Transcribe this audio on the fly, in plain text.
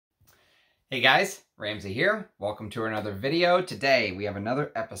Hey guys, Ramsey here. Welcome to another video. Today we have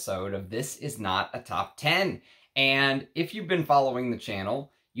another episode of This Is Not a Top 10. And if you've been following the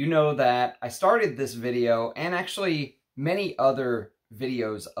channel, you know that I started this video and actually many other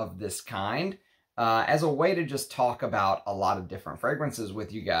videos of this kind as a way to just talk about a lot of different fragrances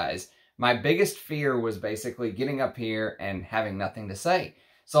with you guys. My biggest fear was basically getting up here and having nothing to say.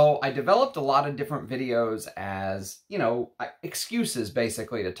 So I developed a lot of different videos as, you know, excuses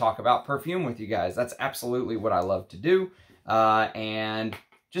basically to talk about perfume with you guys. That's absolutely what I love to do. And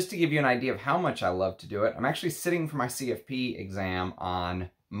just to give you an idea of how much I love to do it, I'm actually sitting for my CFP exam on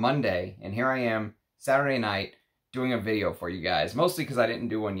Monday. And here I am, Saturday night, doing a video for you guys. Mostly because I didn't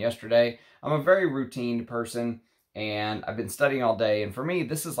do one yesterday. I'm a very routine person and I've been studying all day. And for me,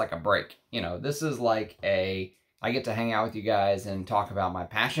 this is like a break. You know, this is like I get to hang out with you guys and talk about my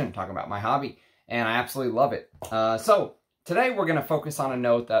passion, talk about my hobby, and I absolutely love it. So today we're going to focus on a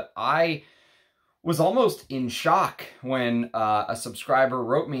note that I was almost in shock when a subscriber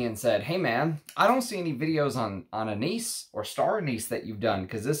wrote me and said, hey man, I don't see any videos on Anise or Star Anise that you've done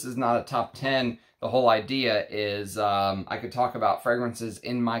because this is not a top 10. The whole idea is I could talk about fragrances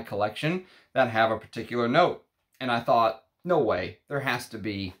in my collection that have a particular note. And I thought, no way, there has to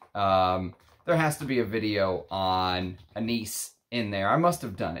be a video on Anise in there. I must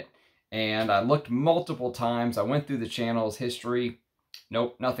have done it. And I looked multiple times. I went through the channel's history.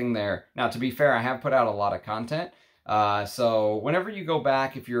 Nope, nothing there. Now, to be fair, I have put out a lot of content. So whenever you go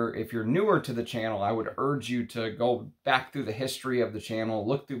back, if you're newer to the channel, I would urge you to go back through the history of the channel,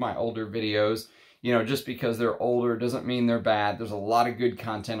 look through my older videos. You know, just because they're older doesn't mean they're bad. There's a lot of good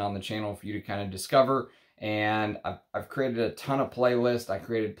content on the channel for you to kind of discover. And I've created a ton of playlists. I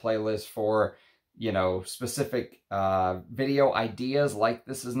created playlists for, you know, specific video ideas like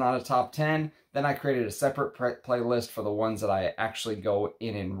This Is Not a Top 10. Then I created a separate playlist for the ones that I actually go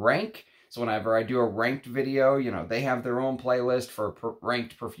in and rank. So whenever I do a ranked video, you know, they have their own playlist for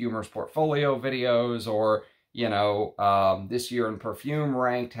ranked perfumers portfolio videos, or, you know, This Year in Perfume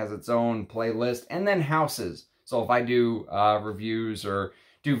Ranked has its own playlist. And then houses. So if I do reviews or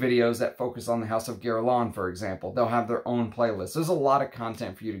do videos that focus on the House of Geranium, for example, they'll have their own playlist. There's a lot of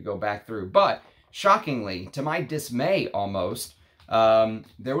content for you to go back through. But shockingly, to my dismay almost,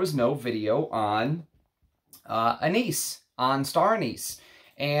 there was no video on Anise, on Star Anise.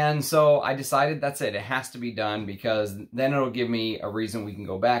 And so I decided that's it. It has to be done because then it'll give me a reason we can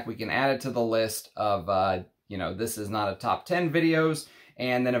go back. We can add it to the list of, you know, This Is Not a Top 10 videos.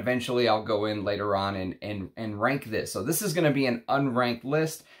 And then eventually I'll go in later on and rank this. So this is going to be an unranked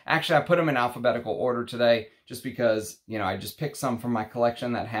list. Actually, I put them in alphabetical order today just because, you know, I just picked some from my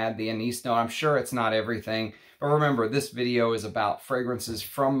collection that had the Anise note. I'm sure it's not everything. But remember, this video is about fragrances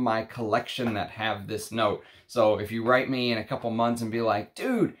from my collection that have this note. So if you write me in a couple months and be like,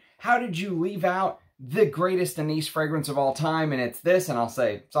 dude, how did you leave out the greatest Anise fragrance of all time, and it's this, and I'll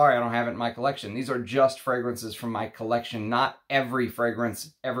say, sorry, I don't have it in my collection. These are just fragrances from my collection, not every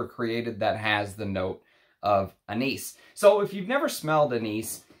fragrance ever created that has the note of Anise. So if you've never smelled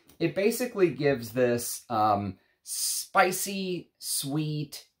Anise, it basically gives this spicy,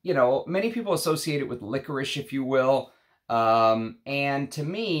 sweet, you know, many people associate it with licorice, if you will, and to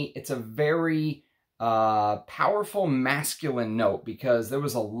me, it's a very powerful masculine note because there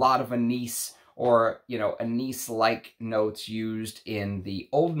was a lot of Anise or, you know, Anise-like notes used in the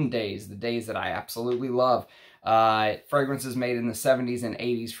olden days, the days that I absolutely love. Fragrances made in the 70s and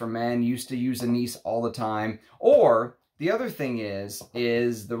 80s for men used to use Anise all the time. Or, the other thing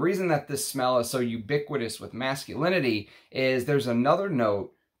is the reason that this smell is so ubiquitous with masculinity is there's another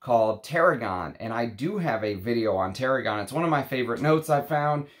note called tarragon, and I do have a video on tarragon. It's one of my favorite notes I've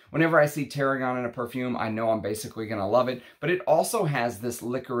found. Whenever I see tarragon in a perfume, I know I'm basically going to love it, but it also has this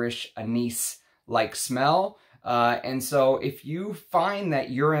licorice Anise-like smell, and so if you find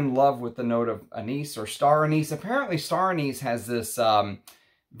that you're in love with the note of Anise or Star Anise, apparently Star Anise has this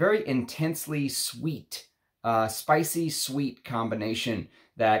very intensely sweet, spicy sweet combination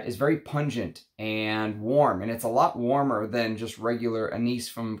that is very pungent and warm, and it's a lot warmer than just regular Anise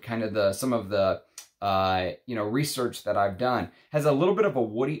from kind of some of the you know, research that I've done. Has a little bit of a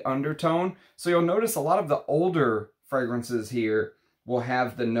woody undertone, so you'll notice a lot of the older fragrances here will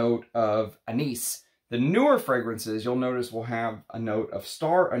have the note of Anise. The newer fragrances, you'll notice, will have a note of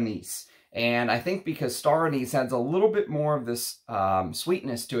Star Anise. And I think because Star Anise has a little bit more of this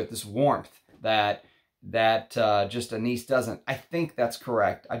sweetness to it, this warmth that just Anise doesn't. I think that's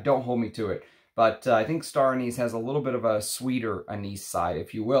correct. Don't hold me to it. But I think Star Anise has a little bit of a sweeter Anise side,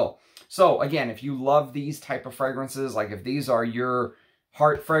 if you will. So again, if you love these type of fragrances, like if these are your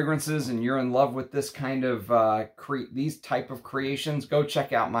heart fragrances and you're in love with this kind of these type of creations, go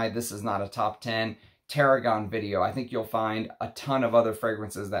check out my This Is Not a Top 10 Tarragon video. I think you'll find a ton of other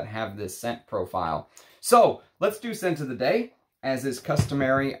fragrances that have this scent profile. So let's do scent of the day, as is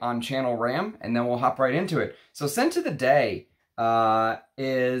customary on Channel Ram, and then we'll hop right into it. So scent of the day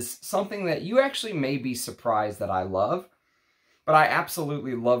is something that you actually may be surprised that I love, but I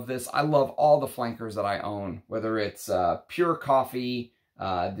absolutely love this. I love all the flankers that I own, whether it's Pure Coffee,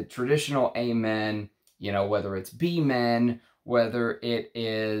 the traditional Amen, you know, whether it's B-Men, whether it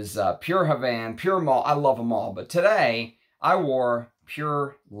is Pure Havana, Pure Malt. I love them all. But today, I wore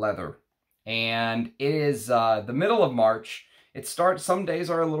Pure Leather. And it is the middle of March. It starts, some days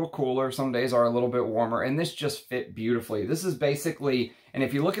are a little cooler, some days are a little bit warmer, and this just fit beautifully. This is basically, and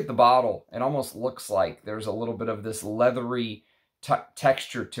if you look at the bottle, it almost looks like there's a little bit of this leathery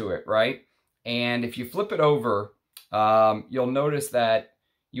texture to it, right? And if you flip it over, you'll notice that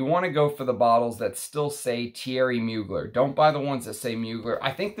you want to go for the bottles that still say Thierry Mugler. Don't buy the ones that say Mugler.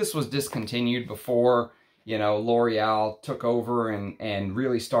 I think this was discontinued before, you know, L'Oreal took over and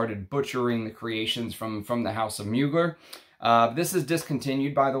really started butchering the creations from the house of Mugler. This is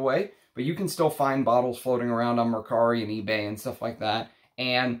discontinued, by the way, but you can still find bottles floating around on Mercari and eBay and stuff like that.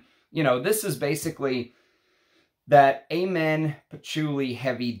 And, you know, this is basically that Amen patchouli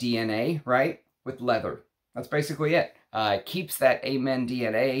heavy DNA, right, with leather. That's basically it. It keeps that Amen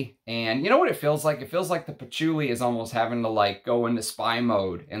DNA, and you know what it feels like? It feels like the patchouli is almost having to, like, go into spy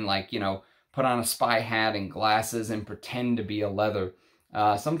mode and, like, you know, put on a spy hat and glasses and pretend to be a leather.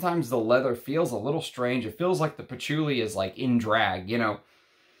 Sometimes the leather feels a little strange. It feels like the patchouli is, like, in drag, you know,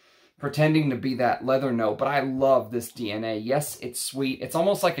 pretending to be that leather note. But I love this DNA. Yes, it's sweet. It's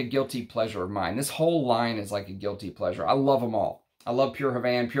almost like a guilty pleasure of mine. This whole line is like a guilty pleasure. I love them all. I love Pure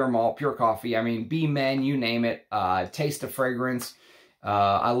Havana, Pure Malt, Pure Coffee. I mean, B-Men, you name it. Taste of Fragrance.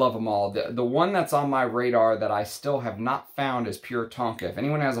 I love them all. The one that's on my radar that I still have not found is Pure Tonka. If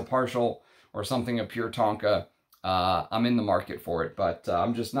anyone has a partial or something of Pure Tonka, I'm in the market for it. But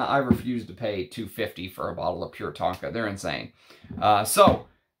I'm just not, I refuse to pay $2.50 for a bottle of Pure Tonka. They're insane. So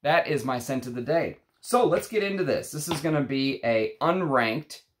that is my scent of the day. So let's get into this. This is going to be a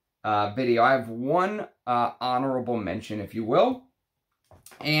unranked video. I have one honorable mention, if you will.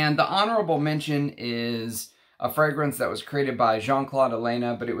 And the honorable mention is a fragrance that was created by Jean-Claude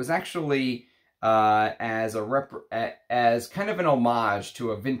Elena, but it was actually as kind of an homage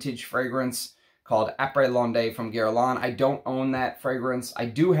to a vintage fragrance called Après L'Onde from Guerlain. I don't own that fragrance. I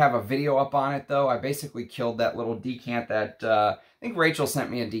do have a video up on it, though. I basically killed that little decant that, I think Rachel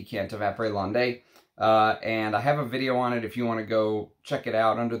sent me a decant of Après L'Onde. And I have a video on it if you want to go check it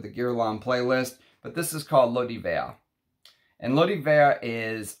out under the Guerlain playlist. But this is called L'Eau d'Hiver. And L'Eau d'Hiver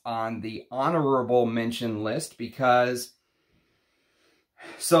is on the honorable mention list because,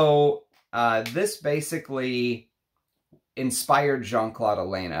 so this basically inspired Jean-Claude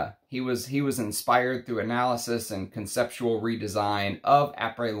Elena. He was inspired through analysis and conceptual redesign of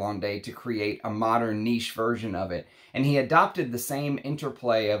Après L'Onde to create a modern niche version of it. And he adopted the same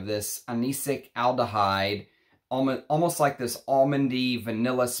interplay of this anisic aldehyde, almost like this almondy,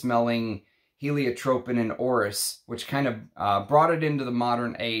 vanilla-smelling heliotropin and orris, which kind of brought it into the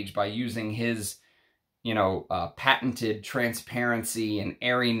modern age by using his, you know, patented transparency and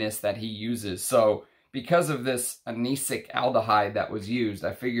airiness that he uses. So because of this anisic aldehyde that was used,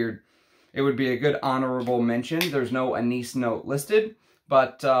 I figured it would be a good honorable mention. There's no anise note listed,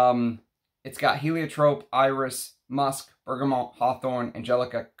 but it's got heliotrope, iris, musk, bergamot, hawthorn,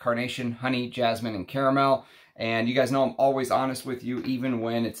 angelica, carnation, honey, jasmine, and caramel. And you guys know I'm always honest with you, even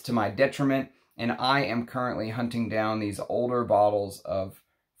when it's to my detriment. And I am currently hunting down these older bottles of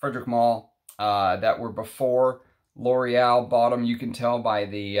Frederic Malle that were before L'Oreal bought them. You can tell by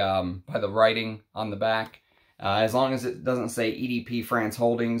the writing on the back. As long as it doesn't say EDP France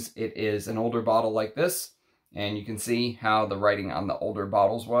Holdings, it is an older bottle like this. And you can see how the writing on the older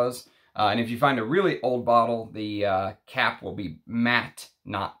bottles was. And if you find a really old bottle, the cap will be matte,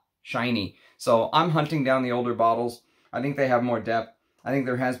 not shiny. So I'm hunting down the older bottles. I think they have more depth. I think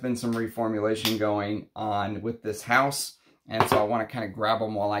there has been some reformulation going on with this house. And so I want to kind of grab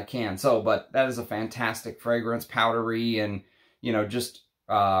them while I can. So, but that is a fantastic fragrance, powdery and, you know, just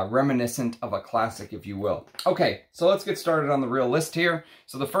reminiscent of a classic, if you will. Okay, so let's get started on the real list here.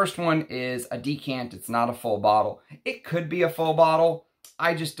 So the first one is a decant. It's not a full bottle. It could be a full bottle.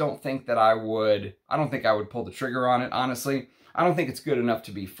 I just don't think that I don't think I would pull the trigger on it, honestly. I don't think it's good enough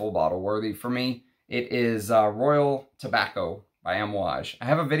to be full bottle worthy for me. It is Royal Tobacco by Amouage. I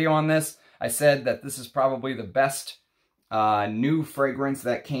have a video on this. I said that this is probably the best new fragrance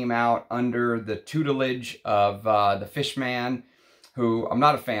that came out under the tutelage of the Fishman who I'm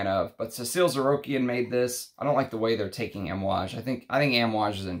not a fan of, but Cecile Zarokian made this. I don't like the way they're taking Amouage. I think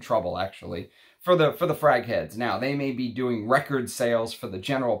Amouage is in trouble, actually, for the frag heads. Now, they may be doing record sales for the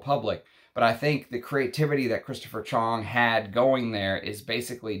general public, but I think the creativity that Christopher Chong had going there is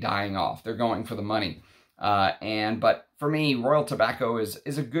basically dying off. They're going for the money. But for me, Royal Tobacco is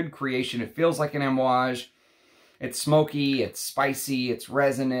a good creation. It feels like an Amouage. It's smoky, it's spicy, it's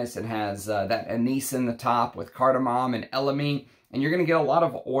resinous. It has that anise in the top with cardamom and elemi. And you're going to get a lot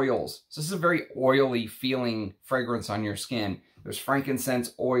of oils. So this is a very oily feeling fragrance on your skin. There's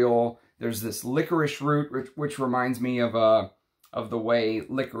frankincense oil. There's this licorice root, which reminds me of the way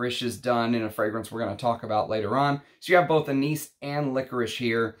licorice is done in a fragrance we're going to talk about later on. So you have both anise and licorice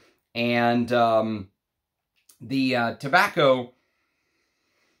here. And the tobacco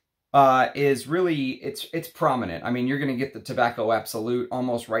is really, it's prominent. I mean, you're going to get the Tobacco Absolute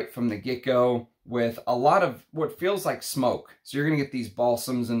almost right from the get-go, with a lot of what feels like smoke. So you're going to get these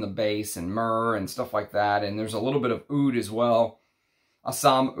balsams in the base and myrrh and stuff like that. And there's a little bit of oud as well.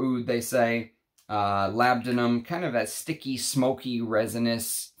 Assam oud, they say. Labdanum, kind of that sticky, smoky,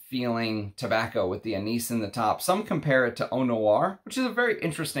 resinous feeling tobacco with the anise in the top. Some compare it to Eau Noir, which is a very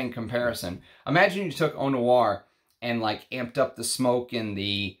interesting comparison. Imagine you took Eau Noir and like amped up the smoke and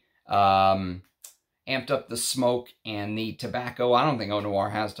the tobacco. I don't think Eau Noir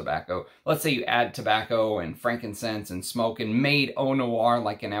has tobacco. Let's say you add tobacco and frankincense and smoke and made Eau Noir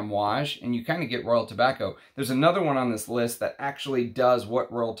like an Amouage, and you kind of get Royal Tobacco. There's another one on this list that actually does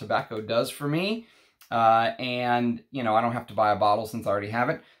what Royal Tobacco does for me. And, you know, I don't have to buy a bottle since I already have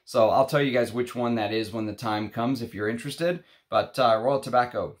it. So I'll tell you guys which one that is when the time comes if you're interested. But Royal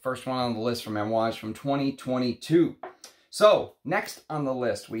Tobacco, first one on the list from Amouage from 2022. So, next on the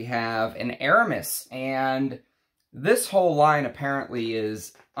list, we have an Aramis, and this whole line apparently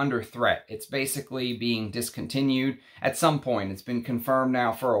is under threat. It's basically being discontinued at some point. It's been confirmed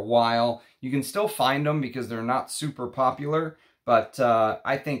now for a while. You can still find them because they're not super popular, but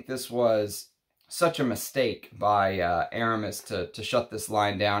I think this was such a mistake by Aramis to shut this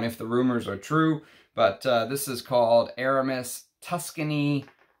line down, if the rumors are true. But this is called Aramis Tuscany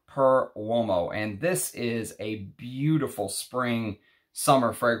per Uomo, and this is a beautiful spring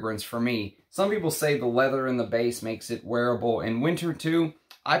summer fragrance for me. Some people say the leather in the base makes it wearable in winter too.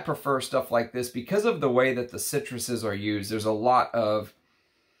 I prefer stuff like this because of the way that the citruses are used. There's a lot of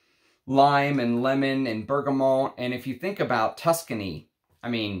lime and lemon and bergamot, and if you think about Tuscany, I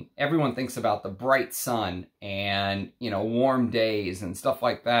mean, everyone thinks about the bright sun and, you know, warm days and stuff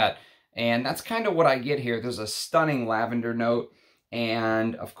like that, and that's kind of what I get here. There's a stunning lavender note,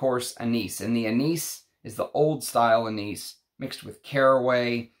 and, of course, anise. And the anise is the old-style anise mixed with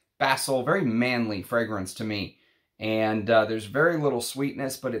caraway, basil, very manly fragrance to me. And there's very little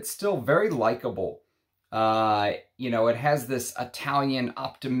sweetness, but it's still very likable. You know, it has this Italian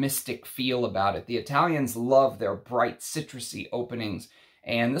optimistic feel about it. The Italians love their bright, citrusy openings.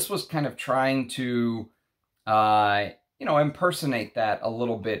 And this was kind of trying to, you know, impersonate that a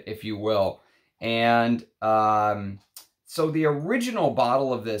little bit, if you will. And so the original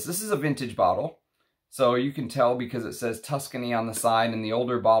bottle of this is a vintage bottle. So you can tell because it says Tuscany on the side, and the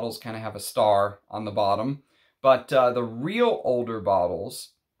older bottles kind of have a star on the bottom. But the real older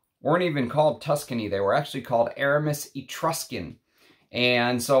bottles weren't even called Tuscany. They were actually called Aramis Etruscan.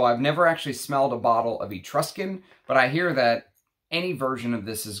 And so I've never actually smelled a bottle of Etruscan, but I hear that any version of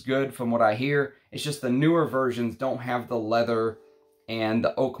this is good from what I hear. It's just the newer versions don't have the leather and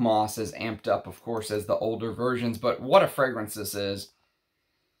the oak moss is amped up, of course, as the older versions. But what a fragrance this is.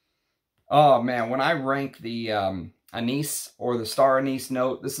 Oh, man, when I rank the anise or the star anise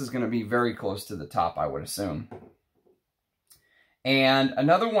note, this is going to be very close to the top, I would assume. And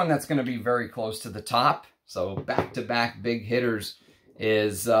another one that's going to be very close to the top, so back-to-back big hitters,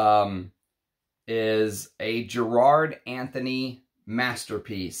 is a Gerard Anthony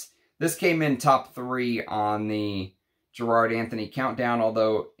masterpiece. This came in top 3 on the Gerard Anthony countdown,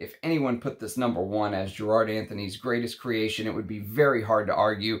 although if anyone put this number 1 as Gerard Anthony's greatest creation, it would be very hard to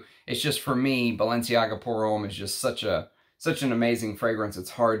argue. It's just, for me, Balenciaga Pour Homme is just such an amazing fragrance. It's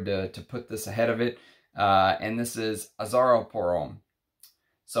hard to put this ahead of it. And this is Azzaro Pour Homme.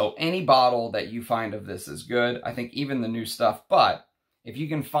 So any bottle that you find of this is good. I think even the new stuff. But if you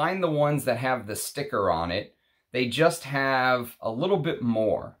can find the ones that have the sticker on it, they just have a little bit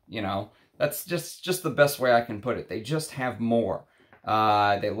more, you know. That's just the best way I can put it. They just have more.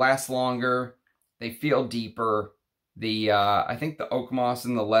 They last longer. They feel deeper. I think the oak moss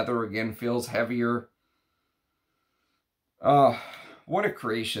and the leather, again, feels heavier. What a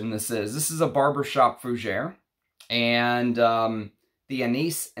creation this is. This is a barbershop fougere. And the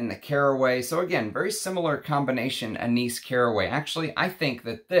anise and the caraway. So again, very similar combination, anise, caraway. Actually, I think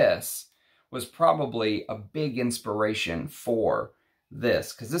that this was probably a big inspiration for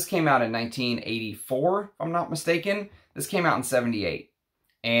this, because this came out in 1984, if I'm not mistaken. This came out in 78.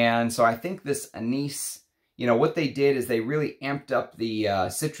 And so I think this anise, you know, what they did is they really amped up the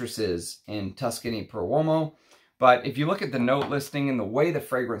citruses in Tuscany per Uomo. But if you look at the note listing and the way the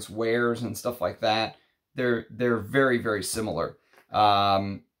fragrance wears and stuff like that, they're very, very similar.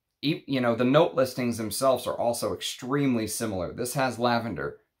 You know, the note listings themselves are also extremely similar. This has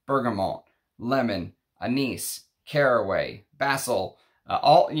lavender, bergamot, lemon, anise, caraway, basil,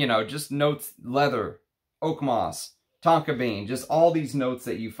 all, you know, just notes, leather, oak moss, tonka bean, just all these notes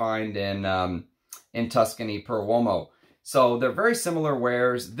that you find in Tuscany per Uomo. So they're very similar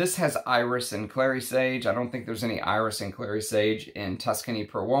wares. This has iris and clary sage. I don't think there's any iris and clary sage in Tuscany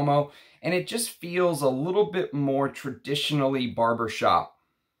per Uomo. And it just feels a little bit more traditionally barbershop.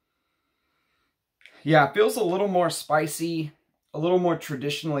 Yeah, it feels a little more spicy, a little more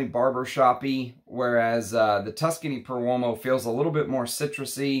traditionally barbershoppy, whereas the Tuscany per Uomo feels a little bit more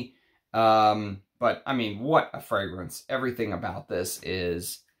citrusy. But, I mean, what a fragrance. Everything about this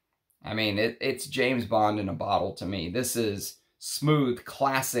is, I mean, it's James Bond in a bottle to me. This is smooth,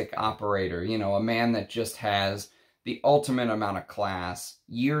 classic operator. You know, a man that just has the ultimate amount of class.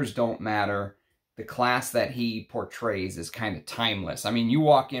 Years don't matter. The class that he portrays is kind of timeless. I mean, you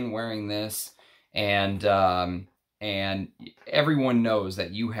walk in wearing this, and everyone knows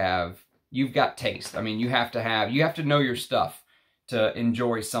that you've got taste. I mean, you have to know your stuff to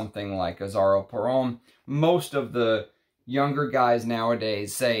enjoy something like Azzaro per Homme. Most of the younger guys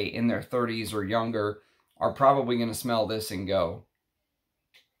nowadays, say in their 30s or younger, are probably going to smell this and go,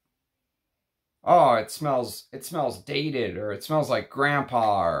 oh, it smells dated, or it smells like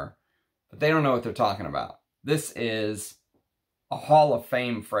grandpa, but they don't know what they're talking about. This is a Hall of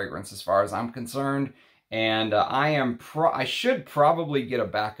Fame fragrance as far as I'm concerned, and I should probably get a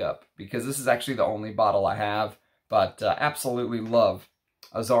backup, because this is actually the only bottle I have, but absolutely love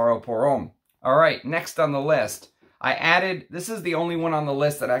Azzaro per Homme. All right, next on the list, I added, this is the only one on the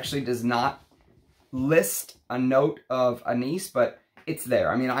list that actually does not list a note of anise, but it's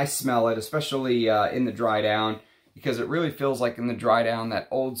there. I mean, I smell it, especially in the dry down, because it really feels like in the dry down that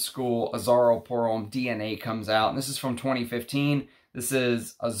old school Azzaro per Homme DNA comes out. And this is from 2015. This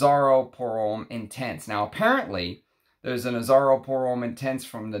is Azzaro per Homme Intense. Now, apparently, there's an Azzaro per Homme Intense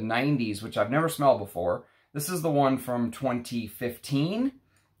from the 90s, which I've never smelled before. This is the one from 2015.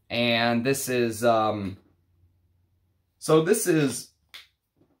 And this is, so this is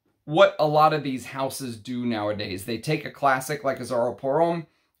what a lot of these houses do nowadays. They take a classic like Azzaro per Homme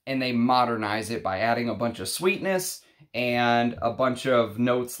and they modernize it by adding a bunch of sweetness and a bunch of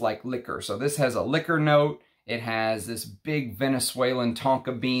notes like liquor. So this has a liquor note. It has this big Venezuelan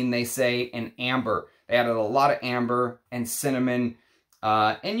tonka bean, they say, and amber. They added a lot of amber and cinnamon.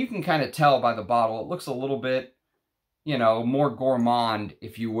 And you can kind of tell by the bottle, it looks a little bit, you know, more gourmand,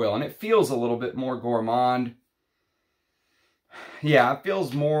 if you will. And it feels a little bit more gourmand. Yeah, it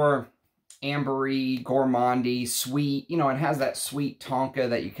feels more ambery, gourmandy, sweet. You know, it has that sweet tonka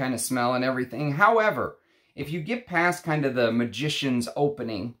that you kind of smell and everything. However, if you get past kind of the magician's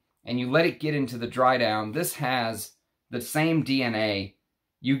opening and you let it get into the dry down, this has the same DNA.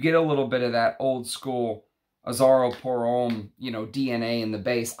 You get a little bit of that old school Azzaro per Homme, you know, DNA in the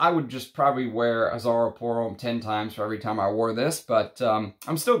base. I would just probably wear Azzaro per Homme 10 times for every time I wore this, but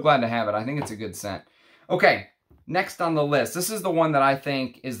I'm still glad to have it. I think it's a good scent. Okay. Next on the list, this is the one that I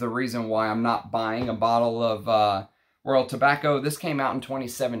think is the reason why I'm not buying a bottle of Royal Tobacco. This came out in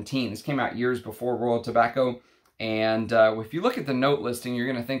 2017. This came out years before Royal Tobacco. And if you look at the note listing,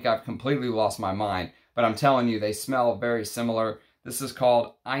 you're going to think I've completely lost my mind. But I'm telling you, they smell very similar. This is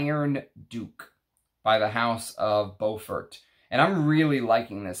called Iron Duke by the house of Beaufort. And I'm really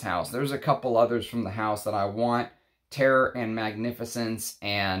liking this house. There's a couple others from the house that I want. Terror and Magnificence,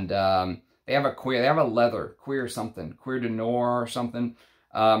 and they have a leather, queer something, queer de noir or something.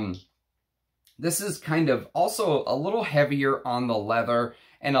 This is kind of also a little heavier on the leather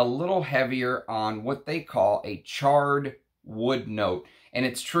and a little heavier on what they call a charred wood note. And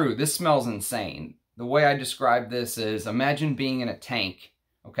it's true, this smells insane. The way I describe this is, imagine being in a tank,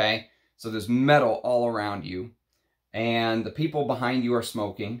 okay? So there's metal all around you, and the people behind you are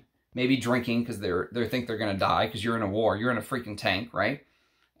smoking, maybe drinking because they think they're going to die because you're in a war. You're in a freaking tank, right?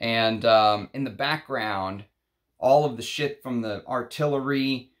 And in the background, all of the shit from the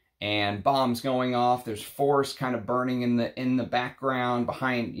artillery and bombs going off. There's forest kind of burning in the background,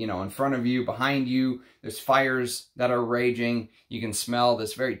 behind, you know, in front of you, behind you. There's fires that are raging. You can smell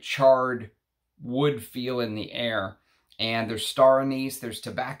this very charred wood feel in the air. And there's star anise, there's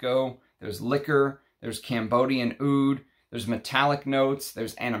tobacco, there's liquor, there's Cambodian oud, there's metallic notes,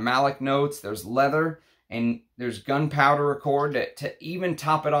 there's animalic notes, there's leather, and there's gunpowder accord. To even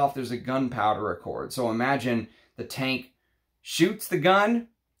top it off, there's a gunpowder accord. So imagine the tank shoots the gun,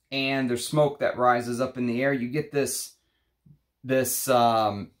 and there's smoke that rises up in the air. You get this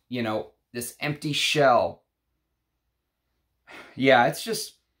you know, this empty shell. Yeah, it's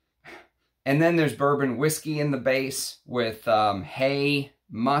just... And then there's bourbon whiskey in the base with hay,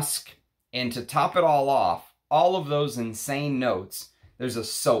 musk, and to top it all off, all of those insane notes, there's a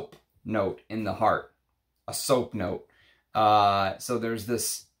soap note in the heart, a soap note. So there's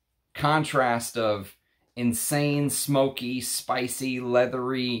this contrast of insane, smoky, spicy,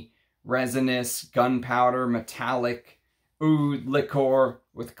 leathery, resinous, gunpowder, metallic, oud, liqueur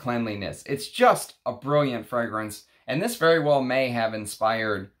with cleanliness. It's just a brilliant fragrance, and this very well may have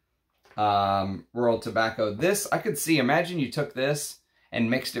inspired Royal Tobacco. This, I could see, imagine you took this and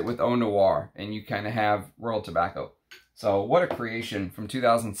mixed it with Eau Noir, and you kind of have Royal Tobacco. So what a creation from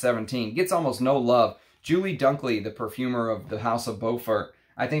 2017. Gets almost no love. Julie Dunkley, the perfumer of the House of Beaufort,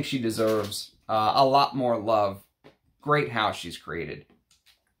 I think she deserves a lot more love. Great house she's created.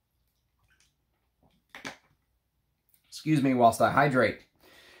 Excuse me whilst I hydrate.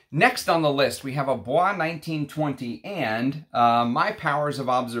 Next on the list, we have a Bois 1920, and my powers of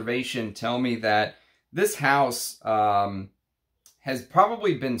observation tell me that this house has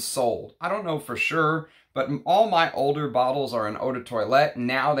probably been sold. I don't know for sure, but all my older bottles are in eau de toilette.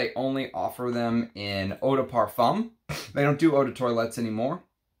 Now they only offer them in eau de parfum. They don't do eau de toilettes anymore.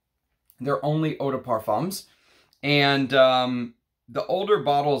 They're only eau de parfums. And the older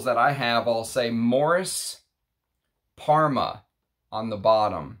bottles that I have all say Morris Parma on the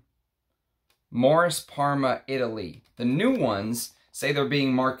bottom. Morris Parma, Italy. The new ones say they're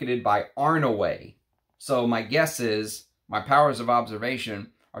being marketed by Arnaway. So my guess is, my powers of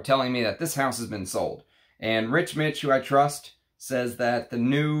observation are telling me that this house has been sold. And Rich Mitch, who I trust, says that the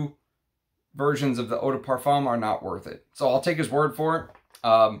new versions of the eau de parfum are not worth it. So I'll take his word for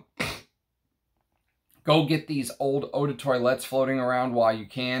it. Go get these old eau de toilettes floating around while you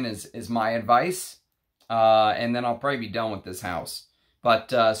can is my advice. And then I'll probably be done with this house. But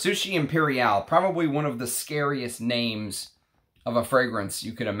Sushi Imperial, probably one of the scariest names of a fragrance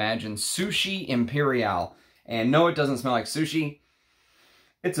you could imagine. Sushi Imperial. And no, it doesn't smell like sushi.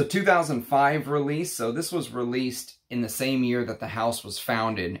 It's a 2005 release, so this was released in the same year that the house was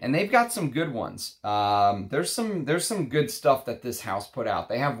founded. And they've got some good ones. There's some good stuff that this house put out.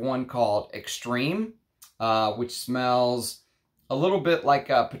 They have one called Extreme, which smells a little bit like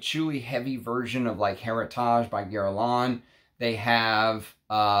a patchouli heavy version of like Heritage by Geranium. They have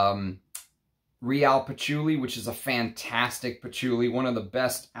Real Patchouli, which is a fantastic patchouli, one of the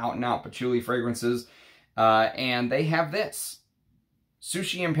best out-and-out patchouli fragrances. And they have this,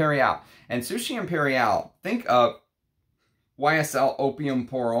 Sushi Imperial. And Sushi Imperial, think of YSL Opium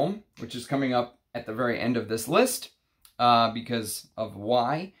Pour Homme, which is coming up at the very end of this list because of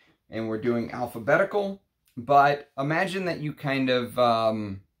Y, and we're doing alphabetical. But imagine that you kind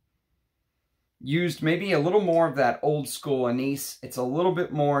of used maybe a little more of that old school anise. It's a little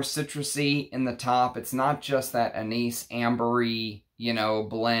bit more citrusy in the top. It's not just that anise ambery, you know,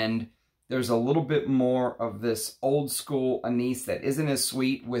 blend. There's a little bit more of this old school anise that isn't as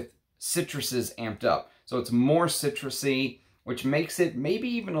sweet with citruses amped up. So it's more citrusy, which makes it maybe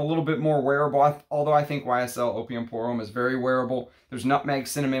even a little bit more wearable, although I think YSL Opium Pour Homme is very wearable. There's nutmeg,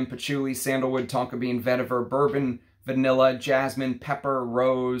 cinnamon, patchouli, sandalwood, tonka bean, vetiver, bourbon, vanilla, jasmine, pepper,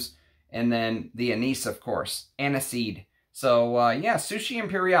 rose, and then the anise, of course, aniseed. So yeah, Sushi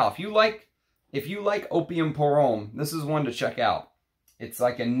Imperial. If you like Opium Pour Homme, this is one to check out. It's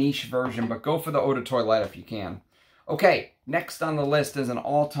like a niche version, but go for the eau de toilette if you can. Okay, next on the list is an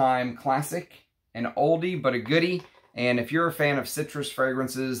all-time classic, an oldie but a goodie. And if you're a fan of citrus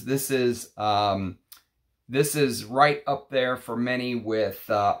fragrances, this is right up there for many with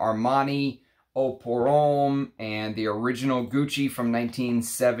Armani, Eau Pour Homme, and the original Gucci from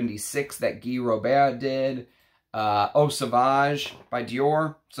 1976 that Guy Robert did, Eau Sauvage by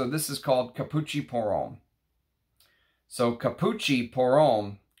Dior. So this is called Capucci Pour Homme. So Capucci Pour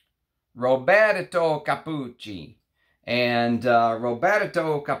Homme, Roberto Capucci. And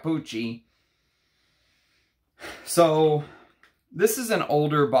Roberto Capucci. So this is an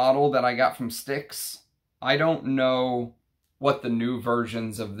older bottle that I got from Styx. I don't know what the new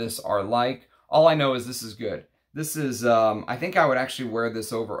versions of this are like. All I know is this is good. This is, I think I would actually wear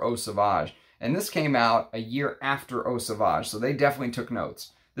this over Eau Sauvage. And this came out a year after Eau Sauvage, so they definitely took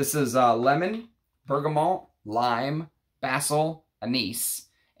notes. This is lemon, bergamot, lime, basil, anise,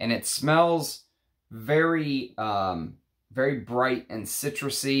 and it smells very very bright and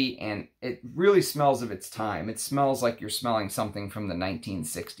citrusy, and it really smells of its time. It smells like you're smelling something from the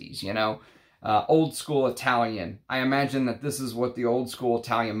 1960s, you know? Old school Italian. I imagine that this is what the old school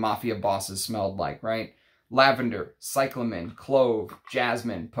Italian mafia bosses smelled like, right? Lavender, cyclamen, clove,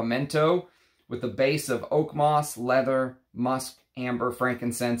 jasmine, pimento, with a base of oak moss, leather, musk, amber,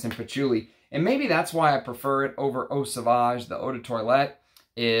 frankincense, and patchouli. And maybe that's why I prefer it over Eau Sauvage, the Eau de Toilette,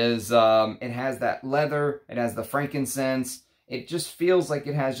 is it has that leather, it has the frankincense. It just feels like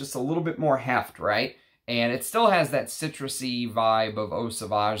it has just a little bit more heft, right? And it still has that citrusy vibe of Eau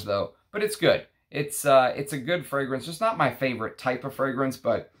Sauvage, though. But it's good. It's a good fragrance. Just not my favorite type of fragrance,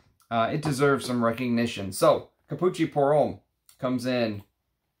 but it deserves some recognition. So, Capucci pour Homme comes in,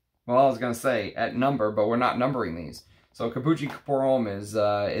 well, I was going to say at number, but we're not numbering these. So, Capucci pour Homme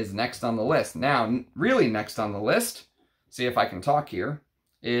is next on the list. Now, really next on the list, see if I can talk here,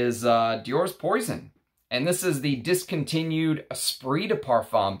 is Dior's Poison. And this is the discontinued Esprit de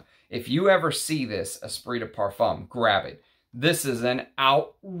Parfum. If you ever see this Esprit de Parfum, grab it. This is an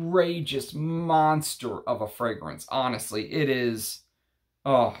outrageous monster of a fragrance. Honestly, it is,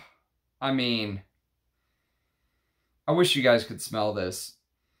 oh, I mean, I wish you guys could smell this.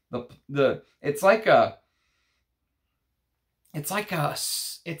 It's like a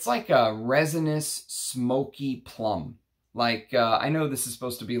resinous, smoky plum. Like, I know this is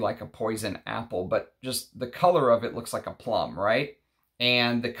supposed to be like a poison apple, but just the color of it looks like a plum, right?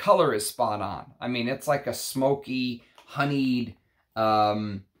 And the color is spot on. I mean, it's like a smoky, honeyed,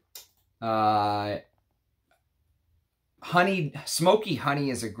 smoky honey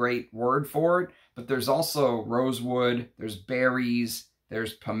is a great word for it, but there's also rosewood, there's berries,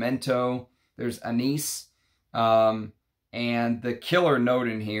 there's pimento, there's anise, and the killer note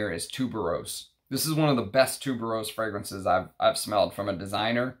in here is tuberose. This is one of the best tuberose fragrances I've smelled from a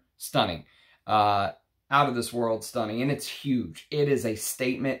designer. Stunning. Out of this world stunning. And it's huge. It is a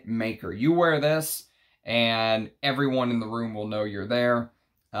statement maker. You wear this and everyone in the room will know you're there.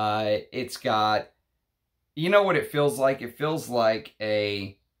 It's got, you know what it feels like? It feels like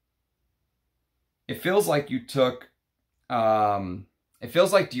you took, it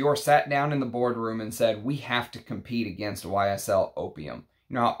feels like Dior sat down in the boardroom and said, we have to compete against YSL Opium.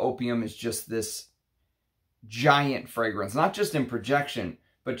 You know how Opium is just this giant fragrance, not just in projection,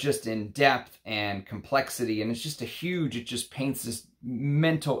 but just in depth and complexity. And it's just it just paints this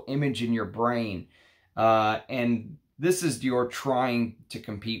mental image in your brain. And this is Dior trying to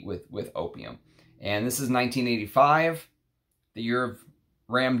compete with Opium. And this is 1985, the year of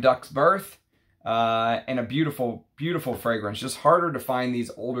Ram Duck's birth. And a beautiful, beautiful fragrance. Just harder to find these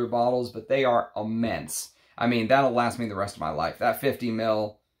older bottles, but they are immense. I mean, that'll last me the rest of my life. That 50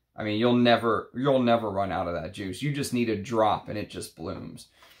 mil, I mean, you'll never run out of that juice. You just need a drop and it just blooms.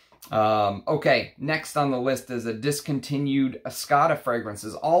 Okay, next on the list is a discontinued Escada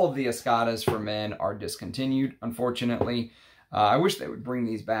fragrances. All of the Escadas for men are discontinued, unfortunately. I wish they would bring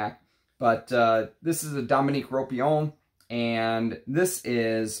these back. But this is a Dominique Ropion, and this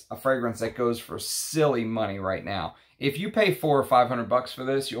is a fragrance that goes for silly money right now. If you pay $400 or $500 for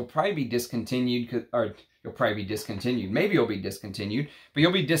this, you'll probably be discontinued, Maybe you'll be discontinued, but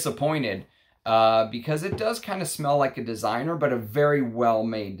you'll be disappointed because it does kind of smell like a designer, but a very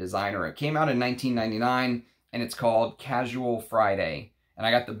well-made designer. It came out in 1999, and it's called Casual Friday. And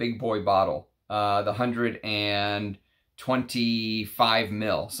I got the big boy bottle, the 125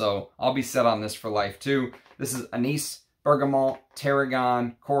 mil. So I'll be set on this for life, too. This is anise, bergamot,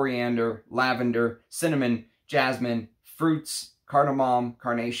 tarragon, coriander, lavender, cinnamon, jasmine, fruits, cardamom,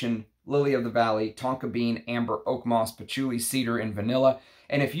 carnation, lily of the valley, tonka bean, amber, oak moss, patchouli, cedar, and vanilla.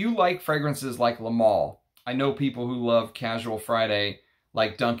 And if you like fragrances like La Malle, I know people who love Casual Friday,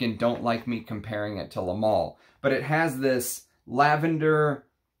 like Duncan, don't like me comparing it to La Malle. But it has this lavender,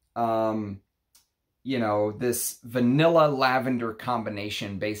 you know, this vanilla lavender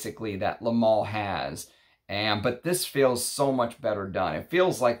combination, basically, that La Malle has. But this feels so much better done. It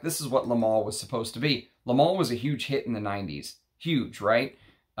feels like this is what La Malle was supposed to be. La Malle was a huge hit in the 90s. Huge, right?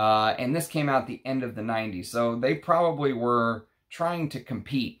 And this came out at the end of the 90s. So they probably were trying to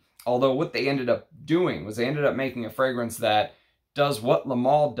compete. Although what they ended up doing was they ended up making a fragrance that does what La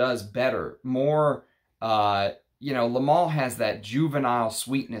Malle does better. More, you know, La Malle has that juvenile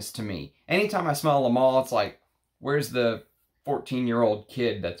sweetness to me. Anytime I smell La Malle, it's like, where's the 14-year-old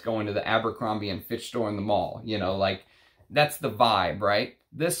kid that's going to the Abercrombie and Fitch store in the mall? You know, like, that's the vibe, right?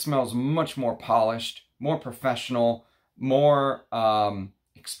 This smells much more polished, more professional, more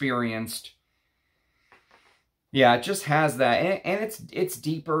experienced. Yeah, it just has that, and it's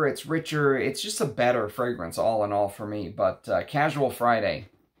deeper, it's richer, it's just a better fragrance all in all for me. But Casual Friday,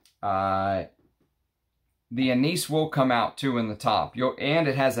 the Anise will come out too in the top. And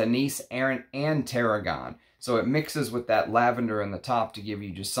it has Anise, and tarragon. So it mixes with that lavender in the top to give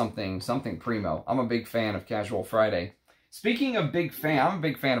you just something primo. I'm a big fan of Casual Friday. Speaking of big fan, I'm a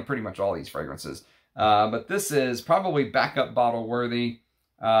big fan of pretty much all these fragrances. But this is probably backup bottle worthy.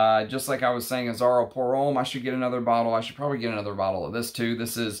 Just like I was saying, Azzaro Pour Homme, I should get another bottle. I should probably get another bottle of this too.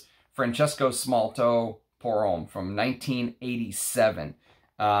 This is Francesco Smalto Pour Homme from 1987.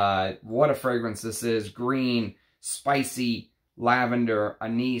 What a fragrance this is. Green, spicy, lavender,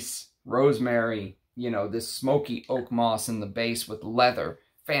 anise, rosemary, you know, this smoky oak moss in the base with leather.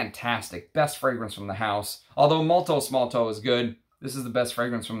 Fantastic. Best fragrance from the house. Although Molto Smalto is good, this is the best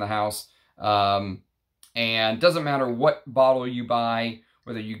fragrance from the house. And doesn't matter what bottle you buy,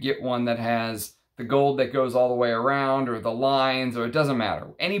 whether you get one that has the gold that goes all the way around or the lines, or it doesn't matter.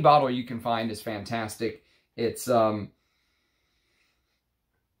 Any bottle you can find is fantastic. It's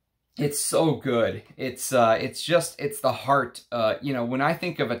so good. It's the heart. You know, when I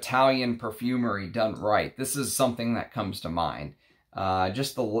think of Italian perfumery done right, this is something that comes to mind.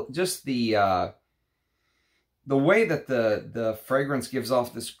 Just the way that the fragrance gives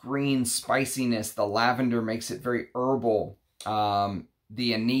off this green spiciness, the lavender makes it very herbal.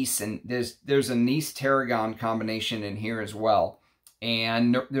 The anise, and there's anise tarragon combination in here as well.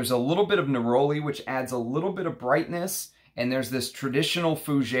 And there's a little bit of neroli, which adds a little bit of brightness. And there's this traditional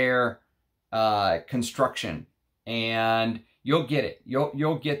fougere construction, and you'll get it.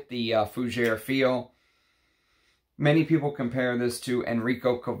 You'll get the fougere feel. Many people compare this to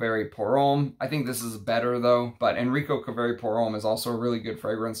Enrico Caveri Pour Homme. I think this is better though, but Enrico Caveri Pour Homme is also a really good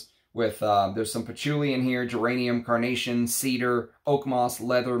fragrance with, there's some patchouli in here, geranium, carnation, cedar, oak moss,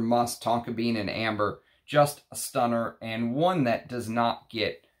 leather, musk, tonka bean, and amber. Just a stunner, and one that does not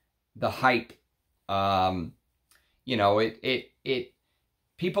get the hype. You know,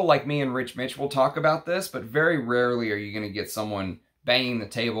 people like me and Rich Mitch will talk about this, but very rarely are you going to get someone banging the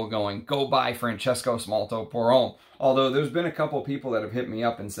table going, go buy Francesco Smalto Pour Homme. Although there's been a couple people that have hit me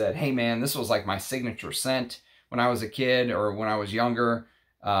up and said, hey man, this was like my signature scent when I was a kid or when I was younger.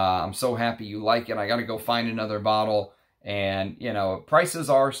 I'm so happy you like it. I got to go find another bottle. And, you know,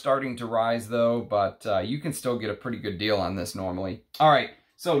 prices are starting to rise though, but you can still get a pretty good deal on this normally. All right.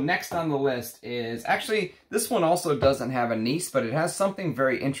 So next on the list is, actually, this one also doesn't have anise, but it has something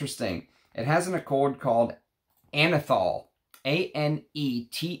very interesting. It has an accord called Anethol, A-N-E-T-H-O-L,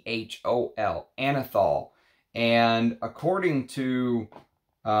 Anethol. And according to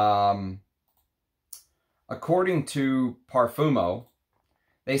Parfumo,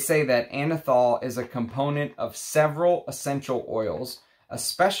 they say that Anethol is a component of several essential oils,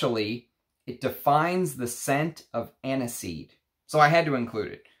 especially it defines the scent of aniseed. So I had to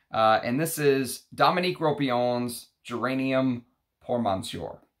include it. And this is Dominique Ropion's Geranium Pour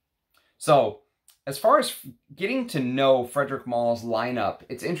Monsieur. So as far as getting to know Frederic Malle's lineup,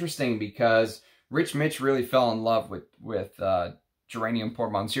 it's interesting because Rich Mitch really fell in love with Geranium Pour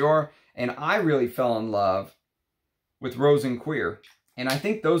Monsieur, and I really fell in love with Rose and Queer. And I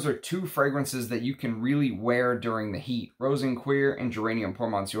think those are two fragrances that you can really wear during the heat. Rose and Queer and Geranium Pour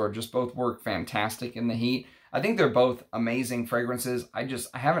Monsieur just both work fantastic in the heat. I think they're both amazing fragrances. I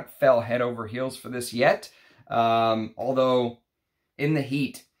haven't fell head over heels for this yet. Although in the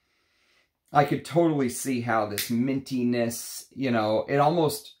heat, I could totally see how this mintiness, you know, it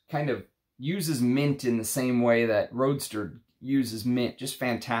almost kind of uses mint in the same way that Roadster uses mint. Just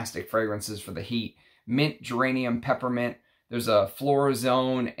fantastic fragrances for the heat. Mint, geranium, peppermint. There's a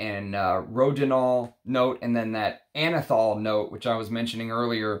florazone and rhodinol note, and then that anethol note, which I was mentioning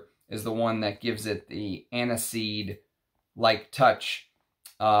earlier, is the one that gives it the aniseed-like touch.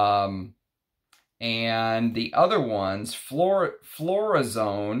 And the other ones,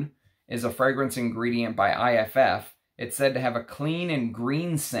 florazone is a fragrance ingredient by IFF. It's said to have a clean and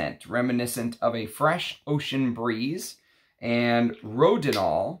green scent, reminiscent of a fresh ocean breeze. And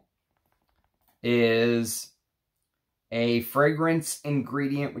rhodinol is a fragrance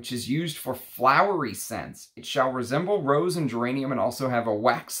ingredient which is used for flowery scents. It shall resemble rose and geranium and also have a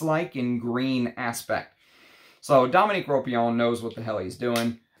wax-like and green aspect. So Dominique Ropion knows what the hell he's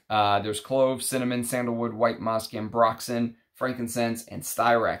doing. There's clove, cinnamon, sandalwood, white musk, ambroxan, frankincense, and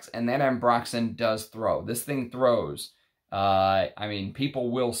styrax. And that ambroxan does throw. This thing throws. I mean,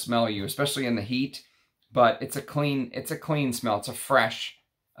 people will smell you, especially in the heat. But it's a clean smell. It's a fresh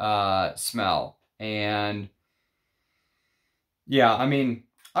smell. And yeah, I mean,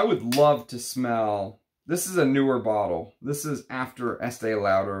 I would love to smell. This is a newer bottle. This is after Estee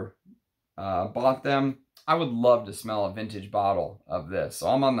Lauder bought them. I would love to smell a vintage bottle of this. So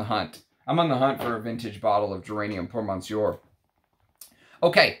I'm on the hunt. I'm on the hunt for a vintage bottle of Geranium Pour Monsieur.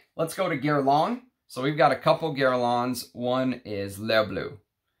 Okay, let's go to Guerlain. So we've got a couple Guerlains. One is Le Bleu.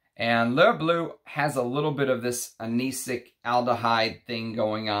 And Le Bleu has a little bit of this anisic aldehyde thing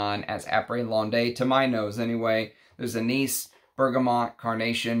going on as Après Londe, to my nose anyway. There's anise, bergamot,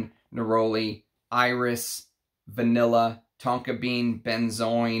 carnation, neroli, iris, vanilla, tonka bean,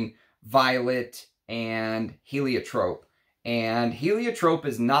 benzoin, violet, and heliotrope. And heliotrope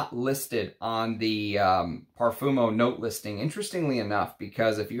is not listed on the Parfumo note listing, interestingly enough,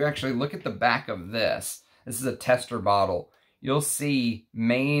 because if you actually look at the back of this is a tester bottle, you'll see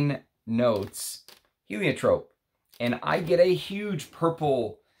main notes, heliotrope. And I get a huge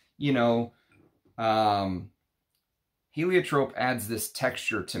purple, you know, heliotrope adds this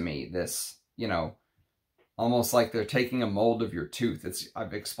texture to me, this, you know, almost like they're taking a mold of your tooth.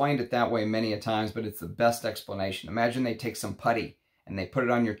 I've explained it that way many a times, but it's the best explanation. Imagine they take some putty and they put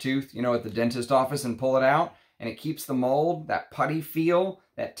it on your tooth, you know, at the dentist office and pull it out, and it keeps the mold, that putty feel,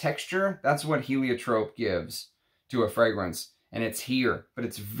 that texture. That's what heliotrope gives to a fragrance. And it's here, but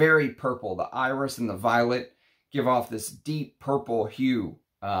it's very purple. The iris and the violet give off this deep purple hue.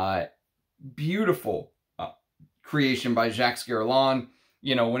 Beautiful creation by Jacques Guerlain.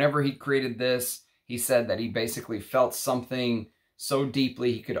 You know, whenever he created this, he said that he basically felt something so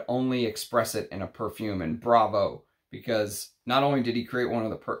deeply he could only express it in a perfume. And bravo, because not only did he create one of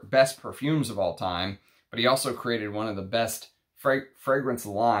the best perfumes of all time, but he also created one of the best fragrance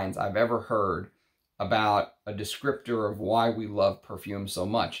lines I've ever heard about a descriptor of why we love perfume so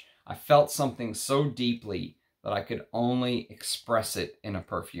much. I felt something so deeply that I could only express it in a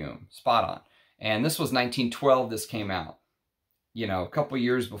perfume. Spot on. And this was 1912 this came out. You know, a couple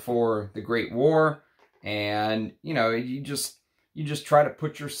years before the Great War, and, you know, you just try to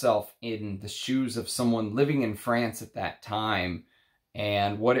put yourself in the shoes of someone living in France at that time,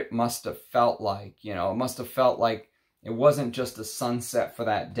 and what it must have felt like. You know, it must have felt like it wasn't just a sunset for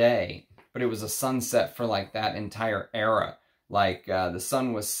that day, but it was a sunset for, like, that entire era. Like, the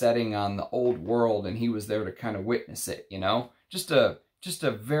sun was setting on the old world, and he was there to kind of witness it, you know? Just a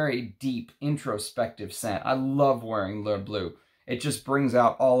very deep, introspective scent. I love wearing Le Bleu. It just brings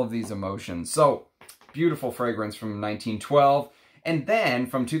out all of these emotions. So, beautiful fragrance from 1912. And then,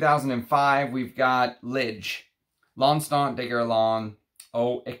 from 2005, we've got Lige. L'Instant de Guerlain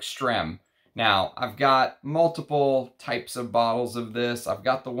Eau Extrême. Now, I've got multiple types of bottles of this. I've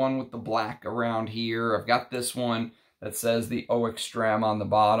got the one with the black around here. I've got this one that says the Eau Extrême on the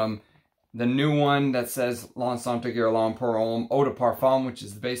bottom. The new one that says L'Instant de Guerlain pour Homme Eau de Parfum, which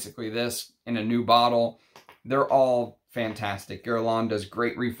is basically this in a new bottle. They're all fantastic. Guerlain does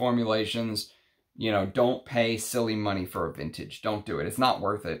great reformulations. You know, don't pay silly money for a vintage. Don't do it. It's not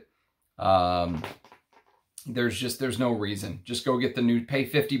worth it. There's no reason. Just go get the new, pay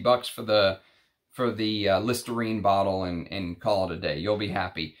 50 bucks for the Listerine bottle and call it a day. You'll be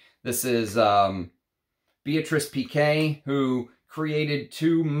happy. This is Beatrice Piquet, who created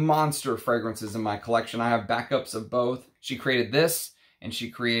two monster fragrances in my collection. I have backups of both. She created this, and she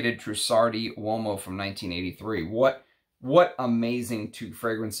created Trussardi Uomo from 1983. What amazing two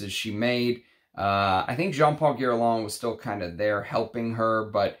fragrances she made. I think Jean-Paul Guerlain was still kind of there helping her,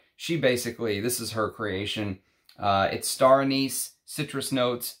 but she basically, this is her creation. It's star anise, citrus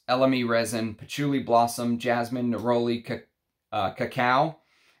notes, elemi resin, patchouli blossom, jasmine, neroli, cacao.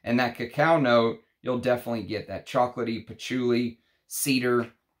 And that cacao note, you'll definitely get that chocolatey, patchouli,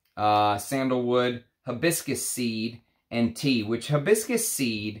 cedar, sandalwood, hibiscus seed, and tea, which hibiscus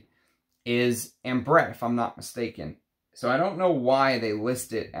seed is ambrette, if I'm not mistaken. So I don't know why they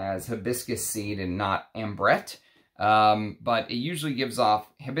list it as hibiscus seed and not ambrette, but it usually gives off,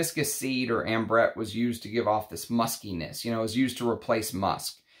 hibiscus seed or ambrette was used to give off this muskiness, you know, it was used to replace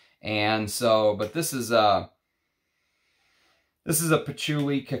musk. And so, but this is a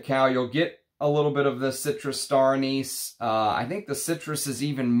patchouli cacao. You'll get a little bit of the citrus star anise. I think the citrus is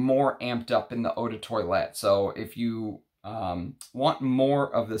even more amped up in the eau de toilette. So if you want more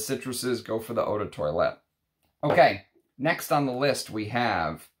of the citruses, go for the eau de toilette. Okay, next on the list we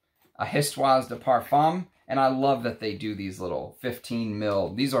have a Histoire de Parfum. And I love that they do these little 15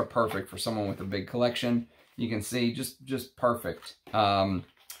 mil. These are perfect for someone with a big collection. You can see, just perfect.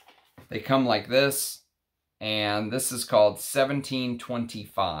 They come like this. And this is called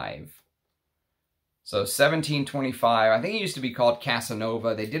 1725. So 1725, I think it used to be called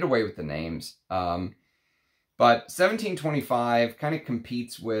Casanova. They did away with the names. But 1725 kind of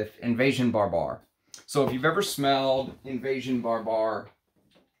competes with Invasion Barbare. So if you've ever smelled Invasion Barbare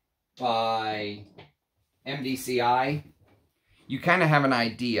by MDCI, you kind of have an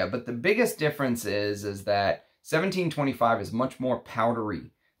idea. But the biggest difference is that 1725 is much more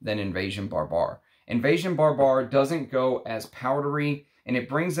powdery than Invasion Barbare. Invasion Barbare doesn't go as powdery, and it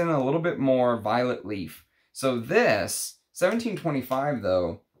brings in a little bit more violet leaf. So this 1725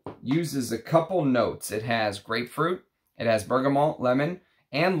 though uses a couple notes. It has grapefruit, it has bergamot, lemon,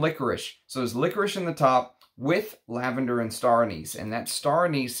 and licorice. So there's licorice in the top with lavender and star anise, and that star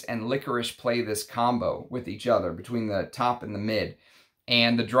anise and licorice play this combo with each other between the top and the mid.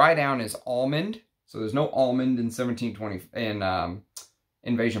 And the dry down is almond, so there's no almond in 1720 in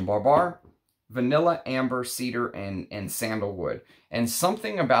Invasion Barbar. Vanilla, amber, cedar, and sandalwood. And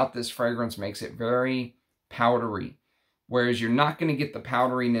something about this fragrance makes it very powdery, whereas you're not going to get the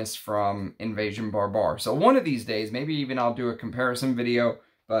powderiness from Invasion Barbar. So one of these days, maybe even I'll do a comparison video,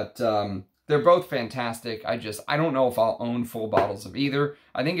 but they're both fantastic. I don't know if I'll own full bottles of either.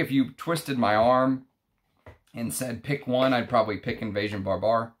 I think if you twisted my arm and said pick one, I'd probably pick Invasion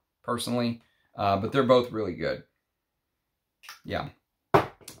Barbar, personally. But they're both really good. Yeah.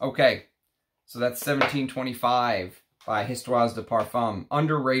 Okay. So that's 1725 by Histoires de Parfum.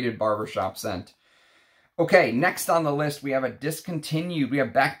 Underrated barbershop scent. Okay, next on the list, we have we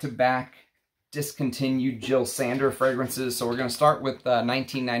have back-to-back discontinued Jill Sander fragrances. So we're going to start with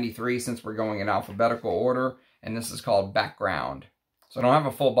 1993 since we're going in alphabetical order. And this is called Background. So I don't have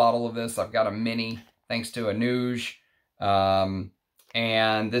a full bottle of this. I've got a mini, thanks to Amouage.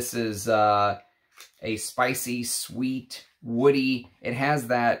 And this is a spicy, sweet, woody. It has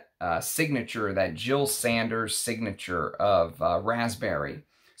that signature, that Jill Sanders signature of raspberry.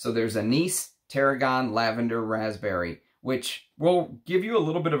 So there's anise, tarragon, lavender, raspberry, which will give you a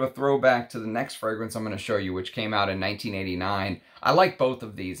little bit of a throwback to the next fragrance I'm going to show you, which came out in 1989. I like both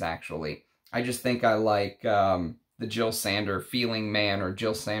of these, actually. I just think I like the Jill Sander Feeling Man or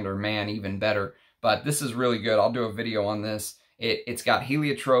Jill Sander Man even better. But this is really good. I'll do a video on this. It's got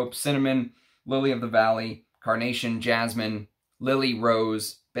heliotrope, cinnamon, lily of the valley, carnation, jasmine, lily,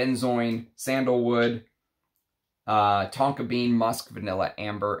 rose, benzoin, sandalwood, tonka bean, musk, vanilla,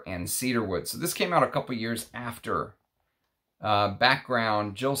 amber, and cedarwood. So this came out a couple years after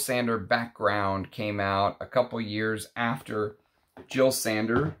Background. Jill Sander Background came out a couple years after Jill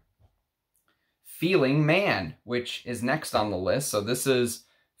Sander Feeling Man, which is next on the list. So this is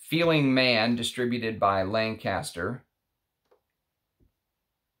Feeling Man, distributed by Lancaster.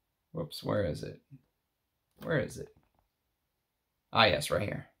 Whoops, where is it? Where is it? Ah, yes, right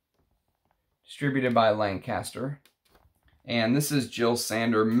here. Distributed by Lancaster. And this is Jill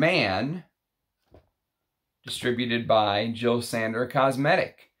Sander Man, distributed by Jill Sander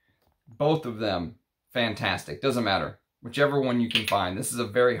Cosmetic. Both of them fantastic. Doesn't matter. Whichever one you can find. This is a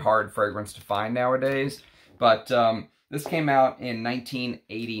very hard fragrance to find nowadays. But this came out in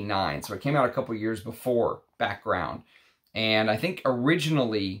 1989. So it came out a couple years before Background. And I think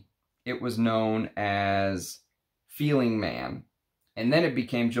originally it was known as Feeling Man. And then it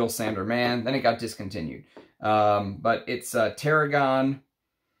became Jill Sander Man. Then it got discontinued. But it's tarragon,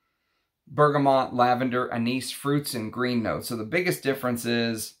 bergamot, lavender, anise, fruits, and green notes. So the biggest difference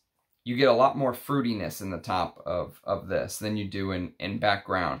is you get a lot more fruitiness in the top of this than you do in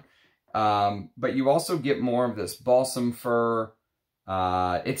Background. But you also get more of this balsam fir.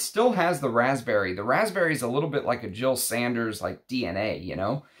 It still has the raspberry. The raspberry is a little bit like a Jill Sanders like DNA, you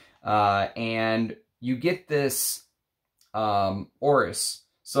know? And you get this orris.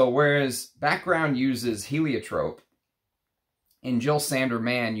 So whereas Background uses heliotrope, in Jill Sander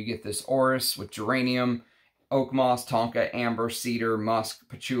Man you get this orris with geranium, oak moss, tonka, amber, cedar, musk,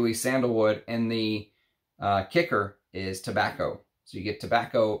 patchouli, sandalwood, and the kicker is tobacco. So you get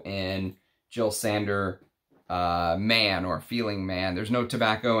tobacco in Jill Sander Man or Feeling Man. There's no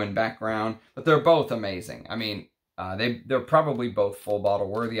tobacco in Background, but they're both amazing. I mean, they're probably both full bottle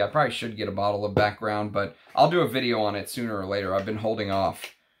worthy. I probably should get a bottle of Background, but I'll do a video on it sooner or later. I've been holding off.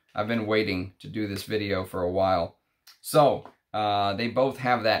 I've been waiting to do this video for a while. So, they both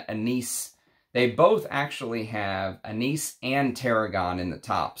have that anise. They both actually have anise and tarragon in the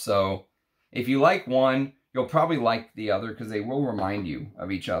top. So, if you like one, you'll probably like the other because they will remind you of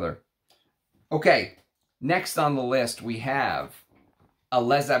each other. Okay, next on the list we have a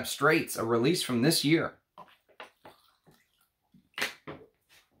Les Abstraits, a release from this year.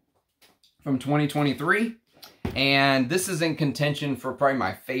 From 2023. And this is in contention for probably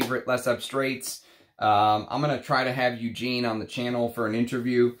my favorite Les Abstraits. I'm going to try to have Eugene on the channel for an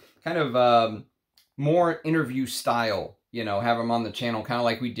interview. Kind of more interview style, you know, have him on the channel, kind of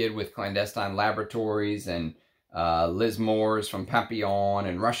like we did with Clandestine Laboratories and Liz Moore's from Papillon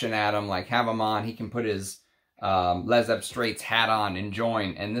and Russian Atom. Like, have him on. He can put his Les Abstraits hat on and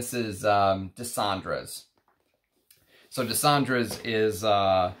join. And this is Dessandra's. So Dessandra's is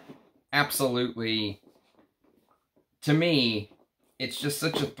absolutely, to me, it's just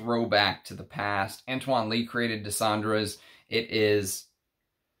such a throwback to the past. Antoine Lee created Dessandra's. It is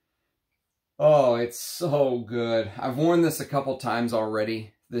Oh, it's so good. I've worn this a couple times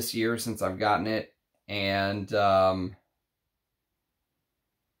already this year since I've gotten it. And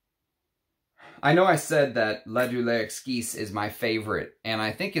I know I said that La Douleur Exquise is my favorite, and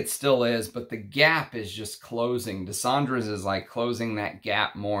I think it still is, but the gap is just closing. Dessandra's is like closing that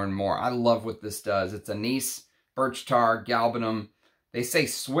gap more and more. I love what this does. It's Anise, birch tar, galbanum. They say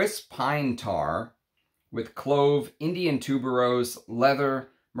Swiss pine tar with clove, Indian tuberose, leather,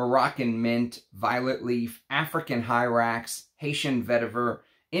 Moroccan mint, violet leaf, African hyrax, Haitian vetiver,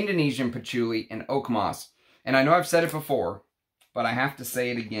 Indonesian patchouli, and oak moss. And I know I've said it before, but I have to say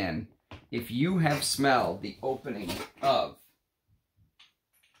it again. If you have smelled the opening of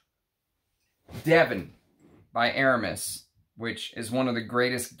Devon by Aramis, which is one of the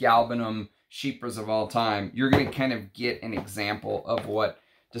greatest galbanum chypres of all time, you're going to kind of get an example of what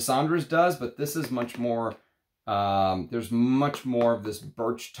Dessandra's does, but this is much more, there's much more of this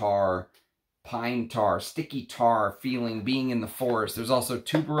birch tar, pine tar, sticky tar feeling, being in the forest. There's also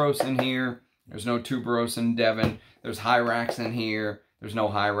tuberose in here. There's no tuberose in Devon. There's hyrax in here. There's no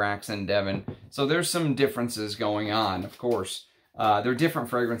hyrax in Devon. So there's some differences going on, of course. They're different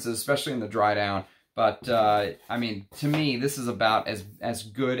fragrances, especially in the dry down. But, I mean, to me, this is about as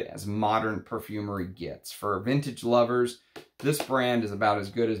good as modern perfumery gets. For vintage lovers, this brand is about as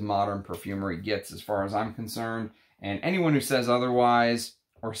good as modern perfumery gets as far as I'm concerned. And anyone who says otherwise,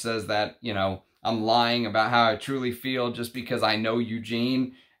 or says that, you know, I'm lying about how I truly feel just because I know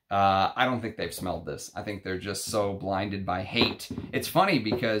Eugene, I don't think they've smelled this. I think they're just so blinded by hate. It's funny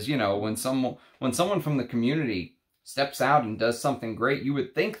because, you know, when someone from the community steps out and does something great, you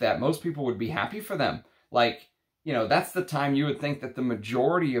would think that most people would be happy for them. Like, you know, that's the time you would think that the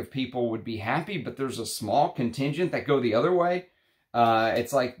majority of people would be happy, but there's a small contingent that go the other way.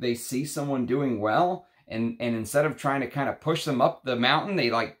 It's like they see someone doing well, and instead of trying to kind of push them up the mountain, they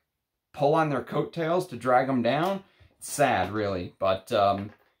like pull on their coattails to drag them down. It's sad, really, but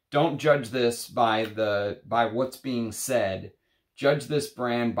don't judge this by what's being said. Judge this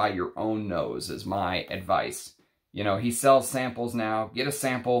brand by your own nose is my advice. You know, he sells samples now. Get a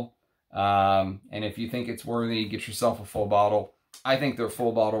sample. And if you think it's worthy, get yourself a full bottle. I think they're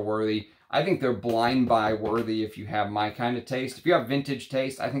full bottle worthy. I think they're blind buy worthy if you have my kind of taste. If you have vintage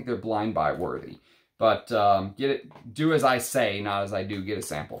taste, I think they're blind buy worthy. But do as I say, not as I do. Get a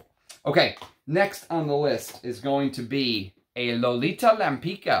sample. Okay, next on the list is going to be a Lolita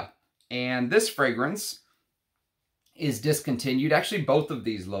Lampica. And this fragrance is discontinued. Actually, both of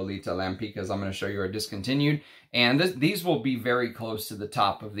these Lolita Lampicas I'm going to show you are discontinued. And these will be very close to the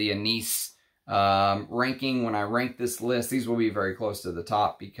top of the Anise ranking. When I rank this list, these will be very close to the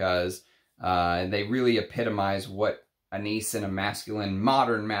top because they really epitomize what Anise in a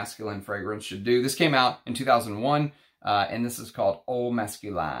modern masculine fragrance should do. This came out in 2001, and this is called Eau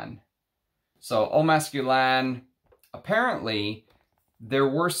Masculine. So Eau Masculine, apparently, there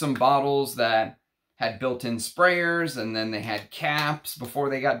were some bottles that had built-in sprayers, and then they had caps before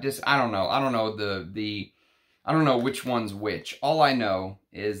they got I don't know. I don't know which one's which. All I know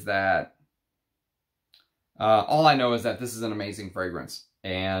is that this is an amazing fragrance.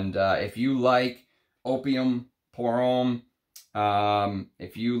 And if you like Opium Pour Homme,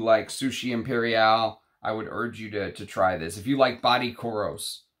 if you like Sushi Imperial, I would urge you to try this. If you like Body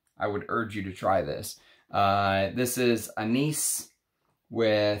Koros, I would urge you to try this. This is Anise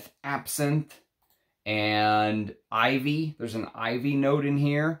with absinthe and ivy. There's an ivy note in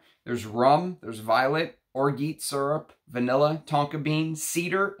here. There's rum, there's violet, orgeat syrup, vanilla, tonka bean,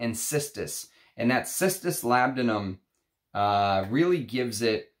 cedar, and cistus. And that cistus labdanum really gives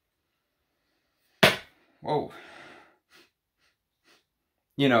it, whoa.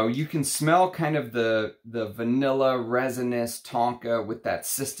 You know, you can smell kind of the vanilla resinous tonka with that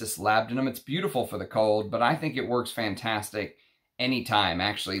cistus labdanum. It's beautiful for the cold, but I think it works fantastic anytime,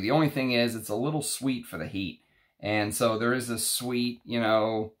 actually. The only thing is it's a little sweet for the heat. And so there is a sweet, you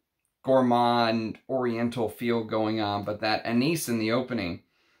know, gourmand, oriental feel going on. But that anise in the opening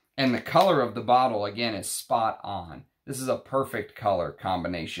and the color of the bottle, again, is spot on. This is a perfect color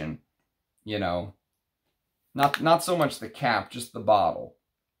combination, you know. Not so much the cap, just the bottle.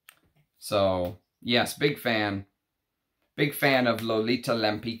 So, yes, big fan. Big fan of Lolita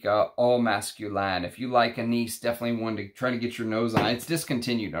Lampica Eau Masculine. If you like Anise, definitely one to try to get your nose on. It's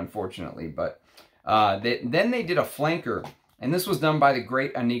discontinued, unfortunately. But then they did a flanker. And this was done by the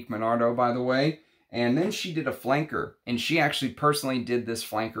great Annick Menardo, by the way. And then she did a flanker. And she actually personally did this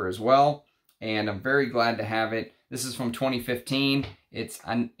flanker as well. And I'm very glad to have it. This is from 2015. It's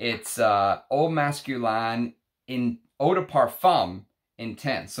Eau Masculine in Eau de Parfum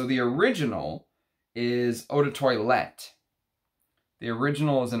Intense. So the original is Eau de Toilette. The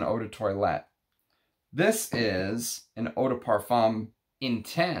original is an Eau de Toilette. This is an Eau de Parfum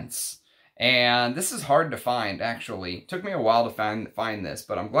Intense. And this is hard to find, actually. It took me a while to find this,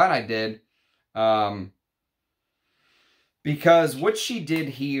 but I'm glad I did. Because what she did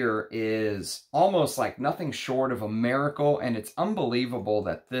here is almost like nothing short of a miracle, and it's unbelievable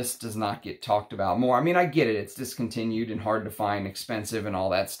that this does not get talked about more. I mean, I get it. It's discontinued and hard to find, expensive and all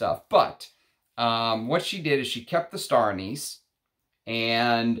that stuff. But what she did is she kept the star anise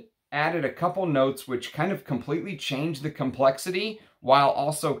and added a couple notes which kind of completely changed the complexity while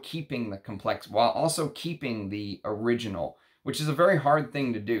also keeping the original, which is a very hard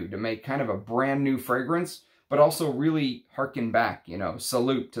thing to do, to make kind of a brand new fragrance, but also really harken back, you know,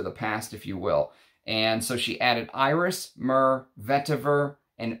 salute to the past, if you will. And so she added iris, myrrh, vetiver,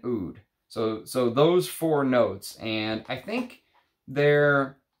 and oud. So those 4 notes. And I think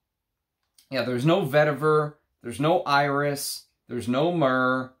there's no vetiver, there's no iris, there's no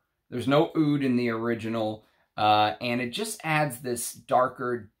myrrh, there's no oud in the original. And it just adds this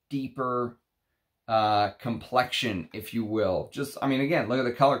darker, deeper complexion, if you will. Just, I mean, again, look at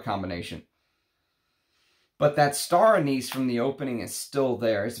the color combination. But that star anise from the opening is still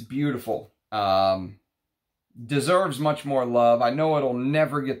there. It's beautiful. Deserves much more love. I know it'll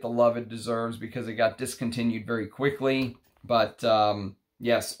never get the love it deserves because it got discontinued very quickly. But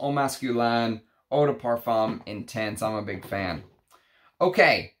yes, Au Masculin, Eau de Parfum Intense. I'm a big fan.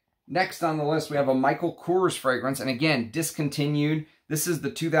 Okay, next on the list we have a Michael Kors fragrance. And again, discontinued. This is the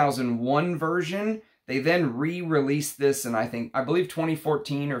 2001 version. They then re-released this in, I believe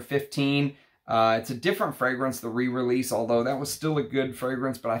 2014 or 15. It's a different fragrance, the re-release, although that was still a good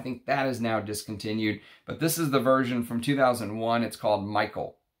fragrance, but I think that is now discontinued. But this is the version from 2001. It's called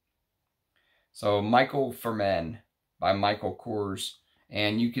Michael. So Michael for Men by Michael Kors.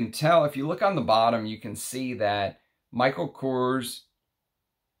 And you can tell, if you look on the bottom, you can see that Michael Kors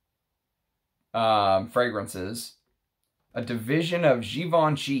fragrances, a division of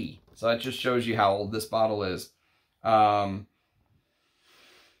Givenchy. So that just shows you how old this bottle is.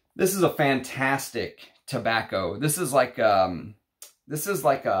 This is a fantastic tobacco. This is like a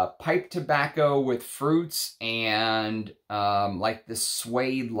pipe tobacco with fruits and like this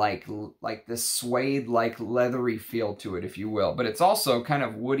suede like leathery feel to it, if you will. But it's also kind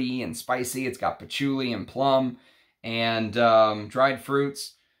of woody and spicy. It's got patchouli and plum and dried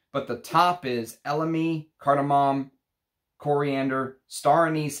fruits. But the top is elemi, cardamom, coriander, star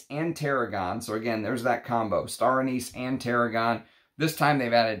anise, and tarragon. So again, there's that combo, star anise and tarragon. This time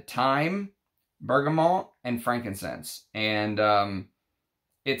they've added thyme, bergamot, and frankincense. And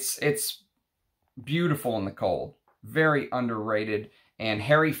it's beautiful in the cold. Very underrated. And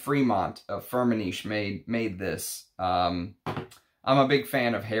Harry Fremont of Firmenich made this. I'm a big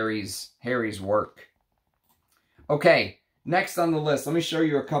fan of Harry's work. Okay, next on the list, let me show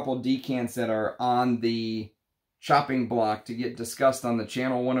you a couple decants that are on the chopping block to get discussed on the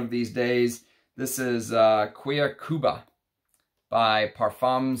channel one of these days. This is Queer Cuba by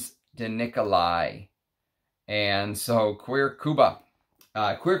Parfums de Nicolai. And so Queer Cuba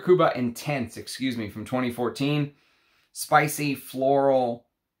Intense, excuse me, from 2014. Spicy floral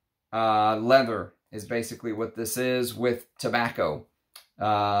leather is basically what this is, with tobacco.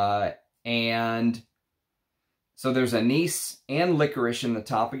 And so there's anise and licorice in the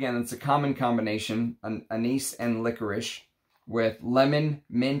top. Again, it's a common combination, anise and licorice, with lemon,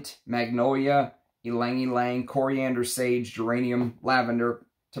 mint, magnolia, ylang-ylang, coriander, sage, geranium, lavender,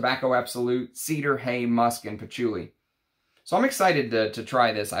 tobacco absolute, cedar, hay, musk, and patchouli. So I'm excited to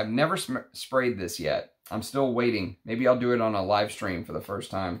try this. I've never sprayed this yet. I'm still waiting. Maybe I'll do it on a live stream for the first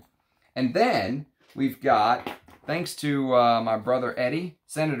time. And then we've got, thanks to my brother Eddie,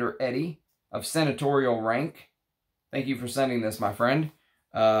 Senator Eddie of senatorial rank. Thank you for sending this, my friend.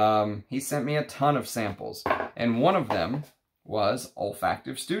 He sent me a ton of samples. And one of them was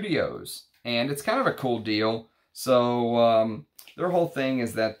Olfactive Studios. And it's kind of a cool deal. So their whole thing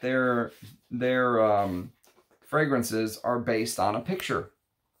is that their fragrances are based on a picture.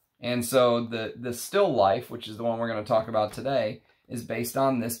 And so the still life, which is the one we're going to talk about today, is based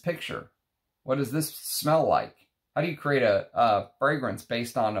on this picture. What does this smell like? How do you create a fragrance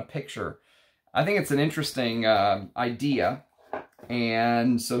based on a picture? I think it's an interesting idea.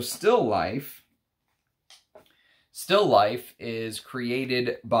 And so Still Life is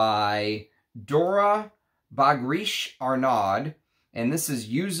created by Dora Bagrish Arnaud, and this is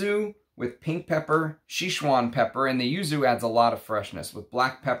yuzu with pink pepper, Sichuan pepper, and the yuzu adds a lot of freshness, with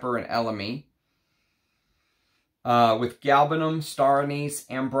black pepper and elemi, with galbanum, star anise,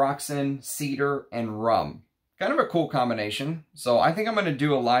 ambroxan, cedar, and rum. Kind of a cool combination. So I think I'm going to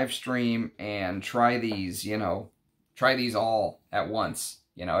do a live stream and try these, try these all at once.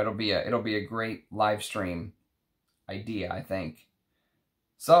 You know, it'll be a great live stream idea, I think.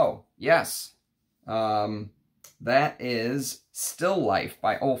 So, yes, that is Still Life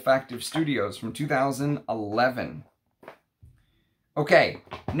by Olfactive Studios from 2011. Okay,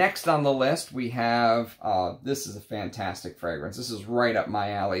 next on the list we have, this is a fantastic fragrance. This is right up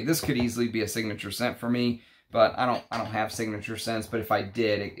my alley. This could easily be a signature scent for me, but I don't have signature scents, but if I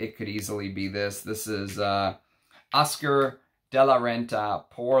did, it could easily be this. This is Oscar de la Renta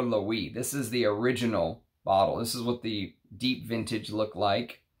Pour Louis. This is the original bottle. This is what the deep vintage looked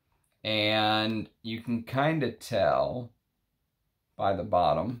like, and you can kind of tell by the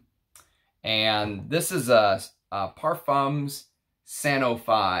bottom. And this is a Parfum's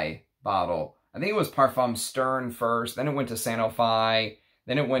Sanofi bottle. I think it was Parfum Stern first, then it went to Sanofi,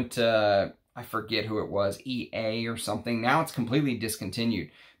 then it went to, I forget who it was, EA or something. Now it's completely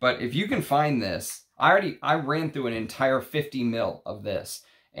discontinued. But if you can find this, I ran through an entire 50 ml of this,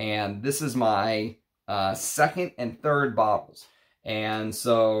 and this is my second and third bottles. And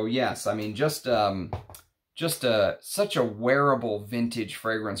so, yes, I mean, just such a wearable vintage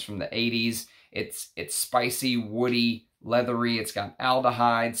fragrance from the 80s. It's spicy, woody, leathery. It's got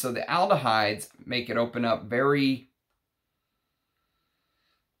aldehydes. So the aldehydes make it open up very...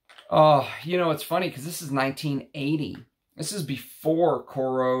 Oh, you know, it's funny because this is 1980. This is before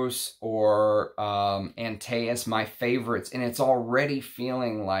Koros or Antaeus, my favorites, and it's already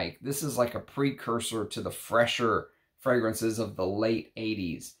feeling like this is like a precursor to the fresher fragrances of the late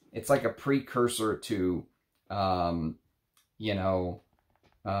 80s. It's like a precursor to, you know,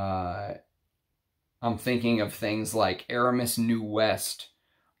 I'm thinking of things like Aramis New West,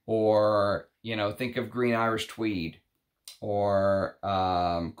 or, you know, think of Green Irish Tweed, or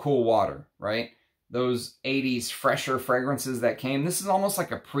Cool Water, right? Those 80s fresher fragrances that came. This is almost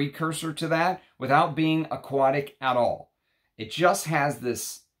like a precursor to that without being aquatic at all. It just has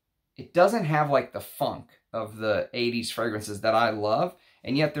this, it doesn't have like the funk of the 80s fragrances that I love,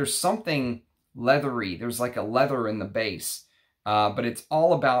 and yet there's something leathery. There's like a leather in the base. But it's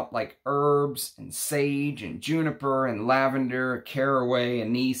all about like herbs and sage and juniper and lavender, caraway,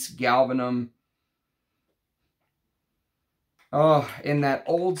 anise, galbanum. Oh, in that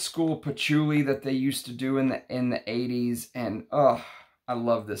old school patchouli that they used to do in the 80s, and oh, I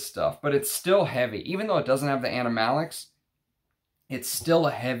love this stuff. But it's still heavy, even though it doesn't have the animalics. It's still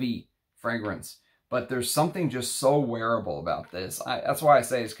a heavy fragrance, but there's something just so wearable about this. That's why I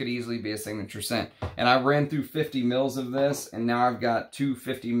say this could easily be a signature scent. And I ran through 50 mils of this, and now I've got 2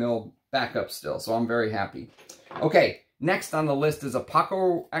 50 mil backups still, so I'm very happy. Okay, next on the list is a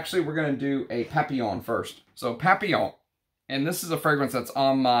Paco. Actually, we're going to do a Papillon first. So Papillon, and this is a fragrance that's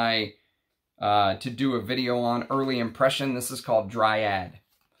on my to do a video on, early impression. This is called Dryad.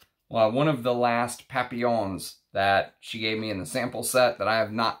 Well, one of the last Papillons that she gave me in the sample set that I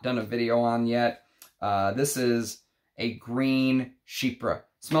have not done a video on yet. This is a green Chypre.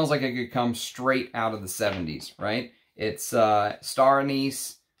 Smells like it could come straight out of the 70s, right? It's star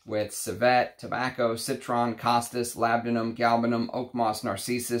anise with civet, tobacco, citron, costus, labdanum, galbanum, oak moss,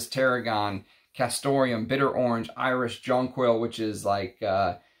 narcissus, tarragon, castoreum, bitter orange, iris, jonquil, which is like,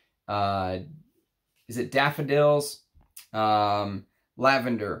 is it daffodils?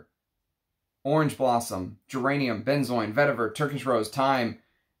 Lavender, orange blossom, geranium, benzoin, vetiver, Turkish rose, thyme,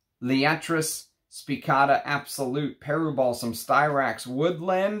 liatris, spicata absolute, Peru balsam, styrax,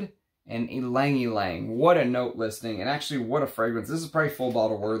 woodland, and ylang ylang. What a note listing, and actually what a fragrance. This is probably full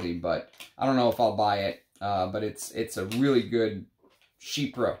bottle worthy, but I don't know if I'll buy it. But it's a really good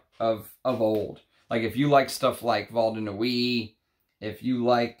Chypre of old. Like if you like stuff like Val de Nuit, if you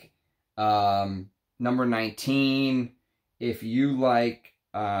like Number 19, if you like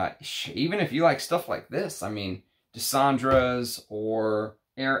even if you like stuff like this, I mean Dessandra's or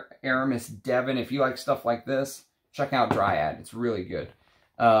Aramis Devon, if you like stuff like this, check out Dryad. It's really good.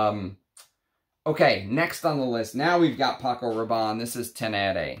 Okay, next on the list, now we've got Paco Rabanne. This is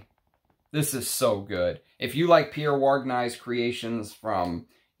Tenere. This is so good. If you like Pierre Wagnay's creations from,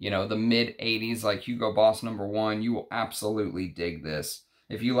 you know, the mid-80s, like Hugo Boss No. 1, you will absolutely dig this.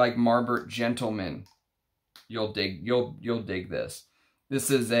 If you like Marbert Gentleman, you'll dig this. This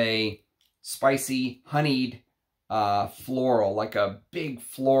is a spicy, honeyed floral, like a big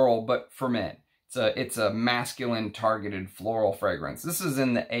floral, but for men. It's a masculine targeted floral fragrance. This is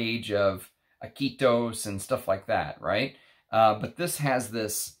in the age of Aquitos and stuff like that, right? But this has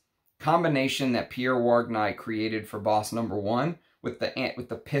this combination that Pierre Wagnay created for Boss No. 1 with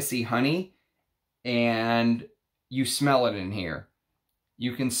the pissy honey, and you smell it in here.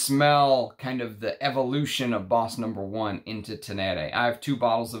 You can smell kind of the evolution of Boss No. 1 into Tenere. I have 2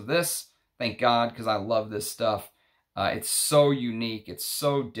 bottles of this, thank God, because I love this stuff. It's so unique. It's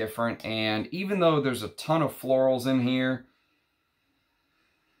so different. And even though there's a ton of florals in here,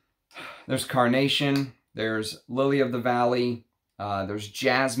 there's carnation, there's lily of the valley, there's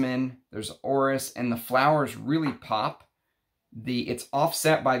jasmine, there's orris, and the flowers really pop. It's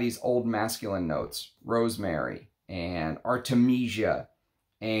offset by these old masculine notes, rosemary and artemisia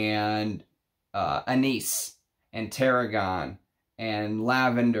and anise and tarragon and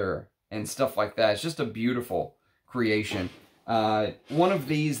lavender and stuff like that. It's just a beautiful creation. One of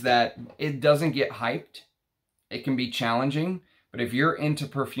these that it doesn't get hyped. It can be challenging, but if you're into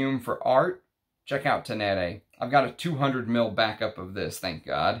perfume for art, check out Tenere. I've got a 200 ml backup of this, thank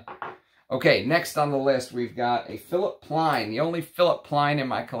God. Okay, next on the list, we've got a Philip Plein. The only Philip Plein in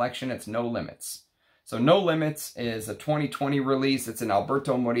my collection, it's No Limits. So No Limits is a 2020 release. It's an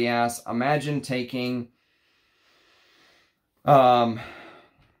Alberto Morillas. Imagine taking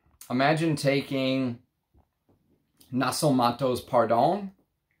Nasomatto's Pardon,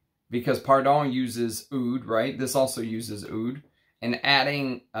 because Pardon uses oud, right? This also uses oud. And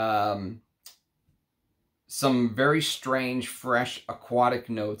adding some very strange, fresh, aquatic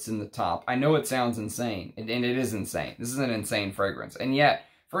notes in the top. I know it sounds insane, and it is insane. This is an insane fragrance. And yet,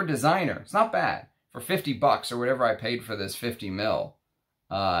 for a designer, it's not bad. For 50 bucks or whatever I paid for this 50 mil,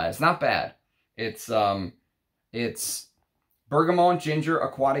 it's not bad. It's bergamot, ginger,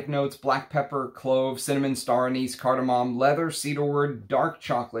 aquatic notes, black pepper, clove, cinnamon, star anise, cardamom, leather, cedarwood, dark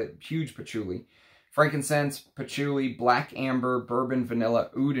chocolate, huge patchouli, frankincense, patchouli, black amber, bourbon, vanilla,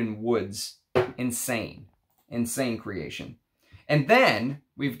 oud, and woods. Insane. Insane creation. And then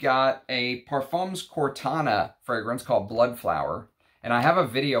we've got a Parfums Cortana fragrance called Bloodflower. And I have a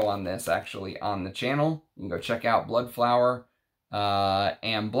video on this actually on the channel. You can go check out Bloodflower.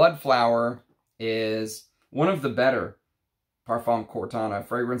 And Bloodflower is one of the better Parfum Cortana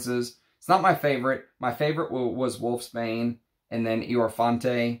fragrances. It's not my favorite. My favorite was Wolfsbane and then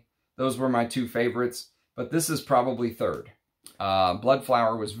Iorfante. Those were my two favorites. But this is probably third.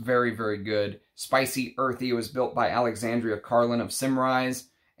 Bloodflower was very, very good. Spicy, earthy. It was built by Alexandria Carlin of Simrise.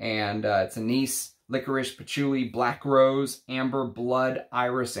 And it's anise, licorice, patchouli, black rose, amber, blood,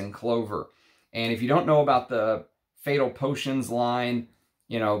 iris, and clover. And if you don't know about the Fatal Potions line,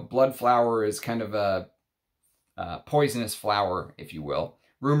 you know, Bloodflower is kind of a poisonous flower, if you will,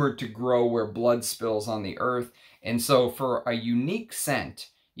 rumored to grow where blood spills on the earth. And so for a unique scent,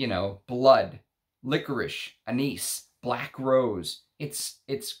 you know, blood, licorice, anise, black rose, it's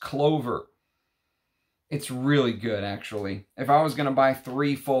clover. It's really good, actually. If I was going to buy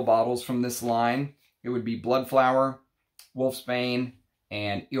 3 full bottles from this line, it would be Bloodflower, Wolfsbane,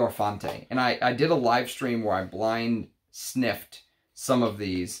 and Iorfante. And I did a live stream where I blind sniffed some of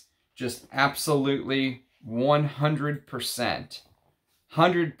these. Just absolutely 100%,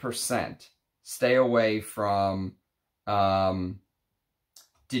 100% stay away from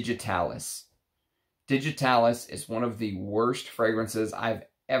Digitalis. Digitalis is one of the worst fragrances I've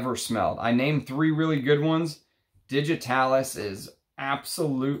ever smelled. I named 3 really good ones. Digitalis is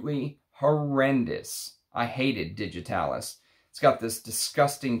absolutely horrendous. I hated Digitalis. It's got this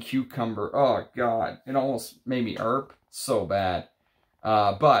disgusting cucumber. Oh, God. It almost made me irp. So bad.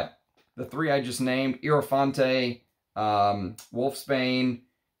 But the 3 I just named, Iorfante, Wolfsbane,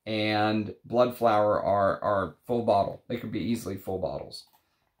 and Bloodflower are full bottle. They could be easily full bottles.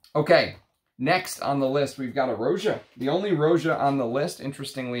 Okay. Next on the list, we've got a Roja. The only Roja on the list,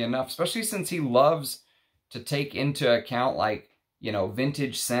 interestingly enough, especially since he loves to take into account, like, you know,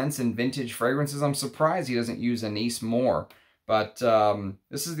 vintage scents and vintage fragrances. I'm surprised he doesn't use Anise more. But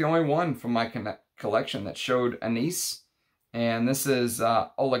this is the only one from my collection that showed Anise. And this is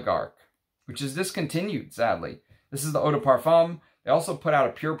Oligarch, which is discontinued, sadly. This is the Eau de Parfum. They also put out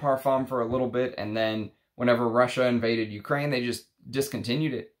a Pure Parfum for a little bit. And then whenever Russia invaded Ukraine, they just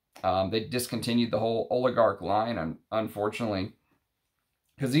discontinued it. They discontinued the whole Oligarch line, unfortunately,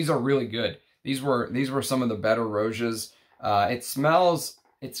 because these are really good. These were some of the better Rojas. It smells,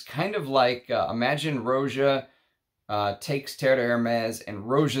 it's kind of like, imagine Roja takes Terre de Hermes and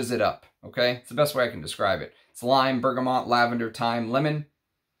Rojas it up, okay? It's the best way I can describe it. It's lime, bergamot, lavender, thyme, lemon,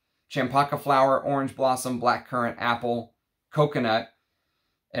 champaca flower, orange blossom, blackcurrant, apple, coconut,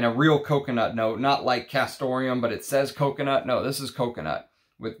 and a real coconut note, not like castoreum, but it says coconut. No, this is coconut.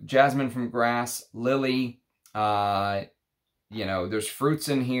 With jasmine from grass, lily, you know, there's fruits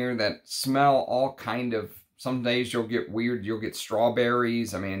in here that smell all kind of, some days you'll get weird, you'll get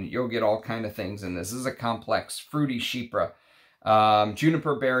strawberries, I mean, you'll get all kind of things in this. This is a complex, fruity chypre.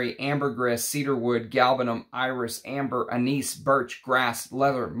 Juniper berry, ambergris, cedarwood, galbanum, iris, amber, anise, birch, grass,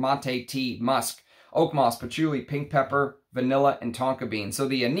 leather, mate tea, musk, oak moss, patchouli, pink pepper, vanilla, and tonka bean. So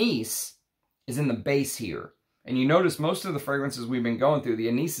the anise is in the base here. And you notice most of the fragrances we've been going through, the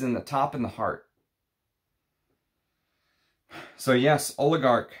anise is in the top and the heart. So yes,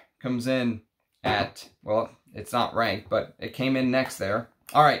 Oligarch comes in at, well, it's not ranked, but it came in next there.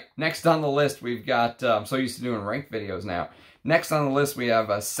 All right, next on the list, we've got, I'm so used to doing ranked videos now. Next on the list, we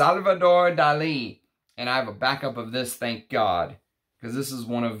have Salvador Dali. And I have a backup of this, thank God. Because this is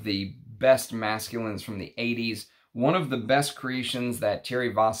one of the best masculines from the 80s. One of the best creations that Thierry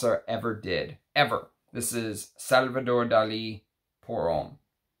Vassar ever did. Ever. This is Salvador Dali Pour Homme.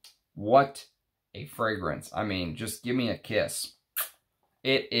 What a fragrance. I mean, just give me a kiss.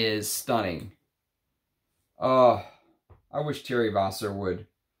 It is stunning. Oh, I wish Thierry Vassar would.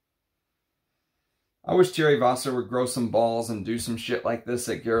 I wish Thierry Vassar would grow some balls and do some shit like this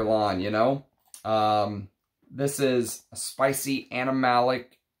at Guerlain, you know? This is a spicy animalic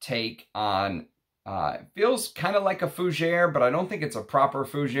take on, it feels kind of like a fougere, but I don't think it's a proper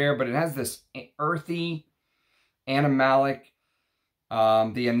fougere, but it has this earthy animalic,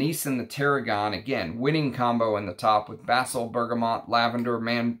 the anise and the tarragon, again, winning combo in the top with basil, bergamot, lavender,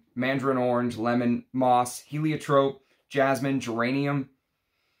 mandarin orange, lemon, moss, heliotrope, jasmine, geranium,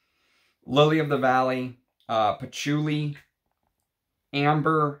 lily of the valley, patchouli,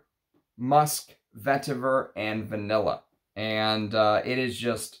 amber, musk, vetiver, and vanilla. And it is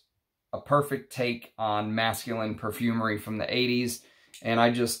just a perfect take on masculine perfumery from the 80s. And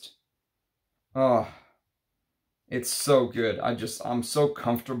I just, oh, it's so good. I'm so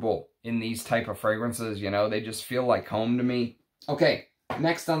comfortable in these type of fragrances, you know. They just feel like home to me. Okay,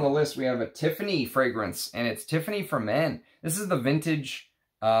 next on the list, we have a Tiffany fragrance. And it's Tiffany for Men. This is the vintage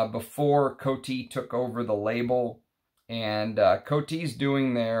before Coty took over the label. And Coty's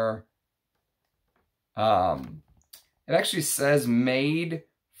doing their... it actually says made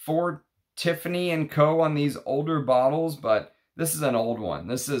for Tiffany & Co. on these older bottles, but this is an old one.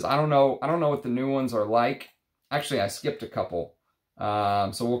 This is, I don't know what the new ones are like. Actually, I skipped a couple,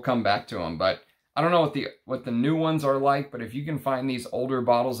 so we'll come back to them. But I don't know what the new ones are like, but if you can find these older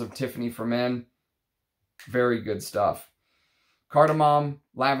bottles of Tiffany for Men, very good stuff. Cardamom,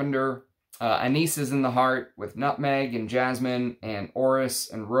 lavender, anise is in the heart with nutmeg and jasmine and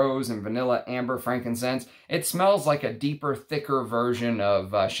orris and rose and vanilla, amber, frankincense. It smells like a deeper, thicker version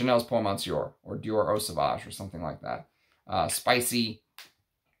of Chanel's Pour Monsieur or Dior Eau Sauvage or something like that. Spicy,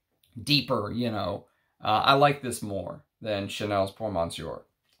 deeper, you know. I like this more than Chanel's Pour Monsieur.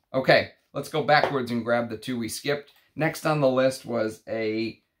 Okay, let's go backwards and grab the two we skipped. Next on the list was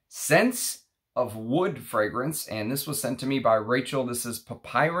a Sense of Wood fragrance, and this was sent to me by Rachel. This is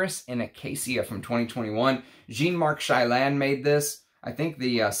Papyrus and Acacia from 2021. Jean-Marc Chailan made this. I think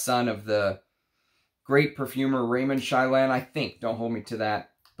the son of the great perfumer Raymond Chailan, I think. Don't hold me to that.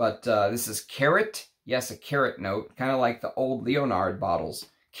 But this is carrot. Yes, a carrot note, kind of like the old Leonard bottles.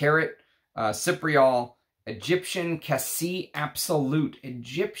 Carrot, Cypriol, Egyptian Cassis Absolute.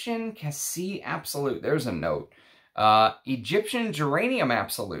 Egyptian Cassis Absolute. There's a note. Egyptian Geranium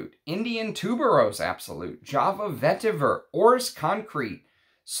Absolute, Indian Tuberose Absolute, Java Vetiver, Orris Concrete,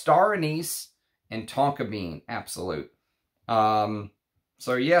 Star Anise, and Tonka Bean Absolute.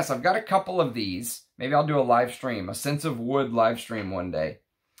 So yes, I've got a couple of these. Maybe I'll do a live stream, a Sense of Wood live stream one day.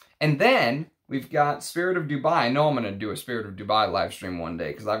 And then we've got Spirit of Dubai. I know I'm going to do a Spirit of Dubai live stream one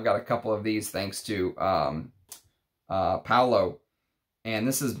day because I've got a couple of these thanks to Paolo. And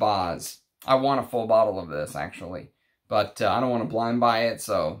this is Bois. I want a full bottle of this, actually. But I don't want to blind buy it,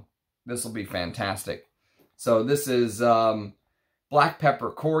 so this will be fantastic. So this is black pepper,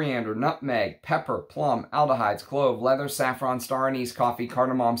 coriander, nutmeg, pepper, plum, aldehydes, clove, leather, saffron, star anise, coffee,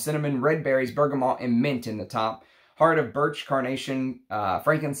 cardamom, cinnamon, red berries, bergamot, and mint in the top. Heart of birch, carnation,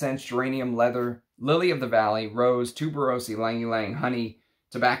 frankincense, geranium, leather, lily of the valley, rose, tuberose, ylang-ylang, honey,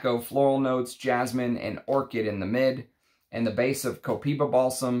 tobacco, floral notes, jasmine, and orchid in the mid. And the base of copiba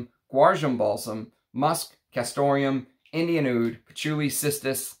balsam, guardium balsam, musk, castoreum, Indian oud, patchouli,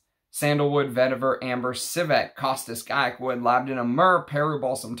 cistus, sandalwood, vetiver, amber, civet, costus, gaiac wood, labdanum, myrrh, peru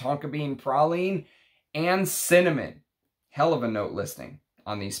balsam, tonka bean, praline, and cinnamon. Hell of a note listing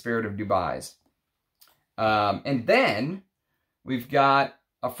on the Spirit of Dubai's. And then we've got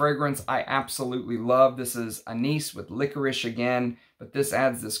a fragrance I absolutely love. This is Anise with licorice again, but this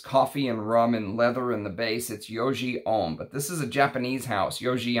adds this coffee and rum and leather in the base. It's Yoji Homme, but this is a Japanese house,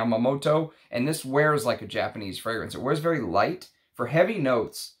 Yoji Yamamoto, and this wears like a Japanese fragrance. It wears very light. For heavy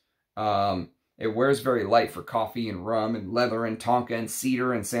notes, it wears very light for coffee and rum and leather and tonka and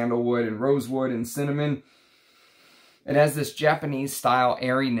cedar and sandalwood and rosewood and cinnamon. It has this Japanese-style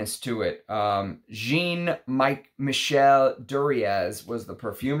airiness to it. Jean-Michel Duriez was the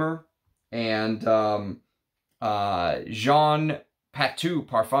perfumer. And Jean Patu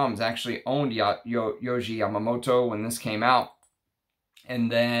Parfums actually owned Yoji Yamamoto when this came out.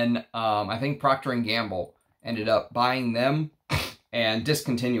 And then I think Procter & Gamble ended up buying them and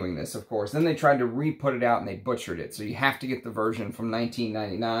discontinuing this, of course. Then they tried to re-put it out and they butchered it. So you have to get the version from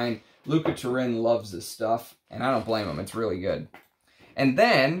 1999. Luca Turin loves this stuff, and I don't blame him. It's really good. And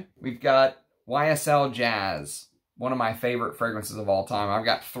then we've got YSL Jazz, one of my favorite fragrances of all time. I've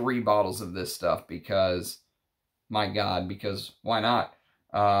got 3 bottles of this stuff because, my God, because why not?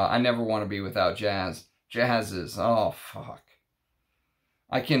 I never want to be without Jazz. Jazz is, oh, fuck.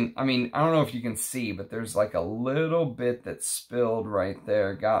 I mean, I don't know if you can see, but there's like a little bit that spilled right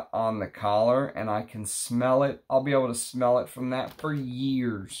there, got on the collar, and I can smell it. I'll be able to smell it from that for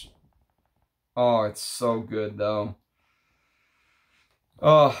years. Oh, it's so good, though.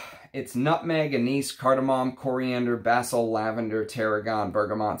 Oh, it's nutmeg, anise, cardamom, coriander, basil, lavender, tarragon,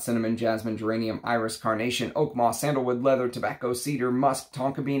 bergamot, cinnamon, jasmine, geranium, iris, carnation, oak moss, sandalwood, leather, tobacco, cedar, musk,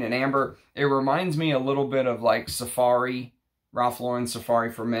 tonka bean, and amber. It reminds me a little bit of like Safari, Ralph Lauren's Safari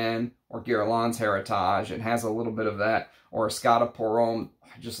for Men, or Guerlain's Heritage. It has a little bit of that. Or Escada pour Homme.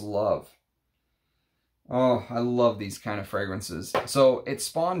 I just love. Oh, I love these kind of fragrances. So it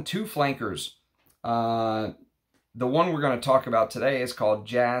spawned 2 flankers. The one we're going to talk about today is called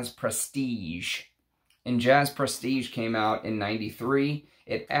Jazz Prestige. And Jazz Prestige came out in '93.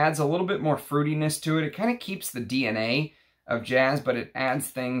 It adds a little bit more fruitiness to it. It kind of keeps the DNA of Jazz, but it adds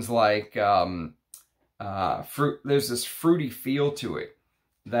things like... there's this fruity feel to it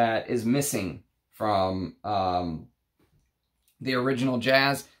that is missing from the original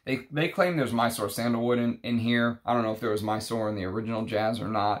Jazz. They claim there's Mysore sandalwood in here. I don't know if there was Mysore in the original Jazz or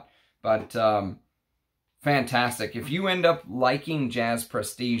not, but fantastic. If you end up liking Jazz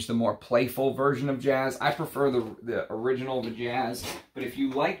Prestige, the more playful version of Jazz, I prefer the original of the Jazz, but if you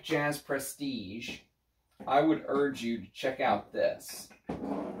like Jazz Prestige, I would urge you to check out this.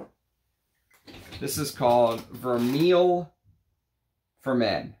 This is called Vermeil for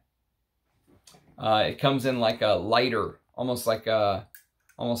Men. It comes in like a lighter, almost like a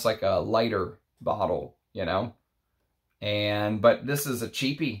lighter bottle, you know. But this is a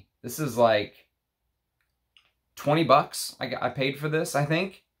cheapie. This is like 20 bucks. I paid for this, I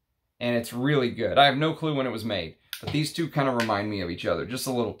think, and it's really good. I have no clue when it was made, but these two kind of remind me of each other. Just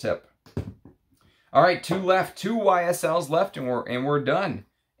a little tip. All right, 2 left, 2 YSLs left, and we're done.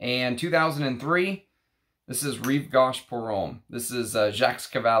 And 2003, this is Rive Gauche pour Homme. This is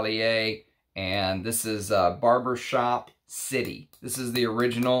Jacques Cavalier, and this is Barbershop City. This is the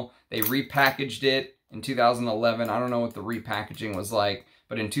original. They repackaged it in 2011. I don't know what the repackaging was like,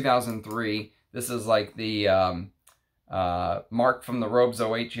 but in 2003, this is like the Mark from the Robes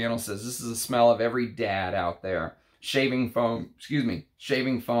 08 channel says, this is the smell of every dad out there. Shaving foam, excuse me,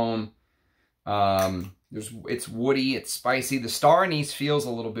 shaving foam. It's woody, it's spicy. The Star Anise feels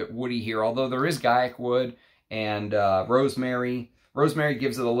a little bit woody here, although there is Gaiac wood and rosemary. Rosemary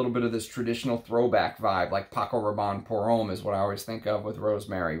gives it a little bit of this traditional throwback vibe, like Paco Rabanne pour Homme is what I always think of with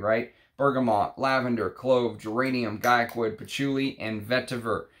rosemary, right? Bergamot, lavender, clove, geranium, Gaiac wood, patchouli, and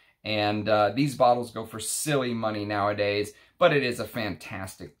vetiver. And these bottles go for silly money nowadays, but it is a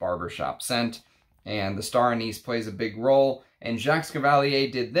fantastic barbershop scent. And the Star Anise plays a big role. And Jacques Cavalier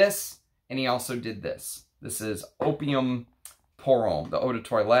did this. And he also did this. This is Opium pour Homme, the Eau de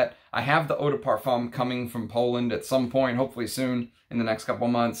Toilette. I have the Eau de Parfum coming from Poland at some point, hopefully soon, in the next couple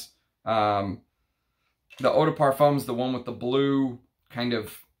months. The Eau de Parfum's the one with the blue kind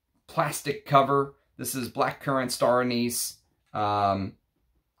of plastic cover. This is Blackcurrant, Star Anise, Galangal,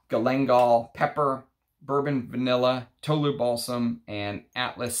 Pepper, Bourbon Vanilla, Tolu Balsam, and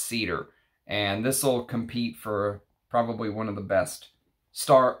Atlas Cedar. And this will compete for probably one of the best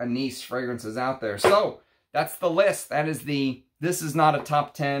Star Anise fragrances out there. So that's the list. That is the This Is Not a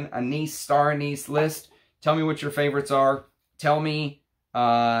Top 10 Anise Star Anise list. Tell me what your favorites are. Tell me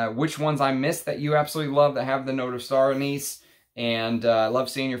which ones I missed that you absolutely love that have the note of Star Anise. And I love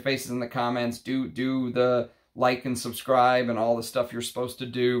seeing your faces in the comments. Do the like and subscribe and all the stuff you're supposed to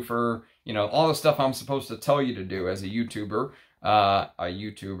do for, you know, all the stuff I'm supposed to tell you to do as a YouTuber.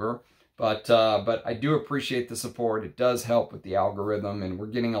 But I do appreciate the support. It does help with the algorithm, and we're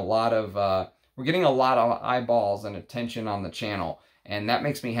getting a lot of eyeballs and attention on the channel, and that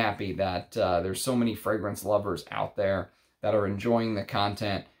makes me happy that there's so many fragrance lovers out there that are enjoying the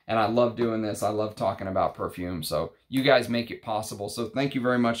content. And I love doing this. I love talking about perfume. So you guys make it possible. So thank you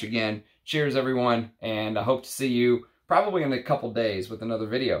very much again. Cheers, everyone, and I hope to see you probably in a couple days with another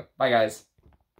video. Bye, guys.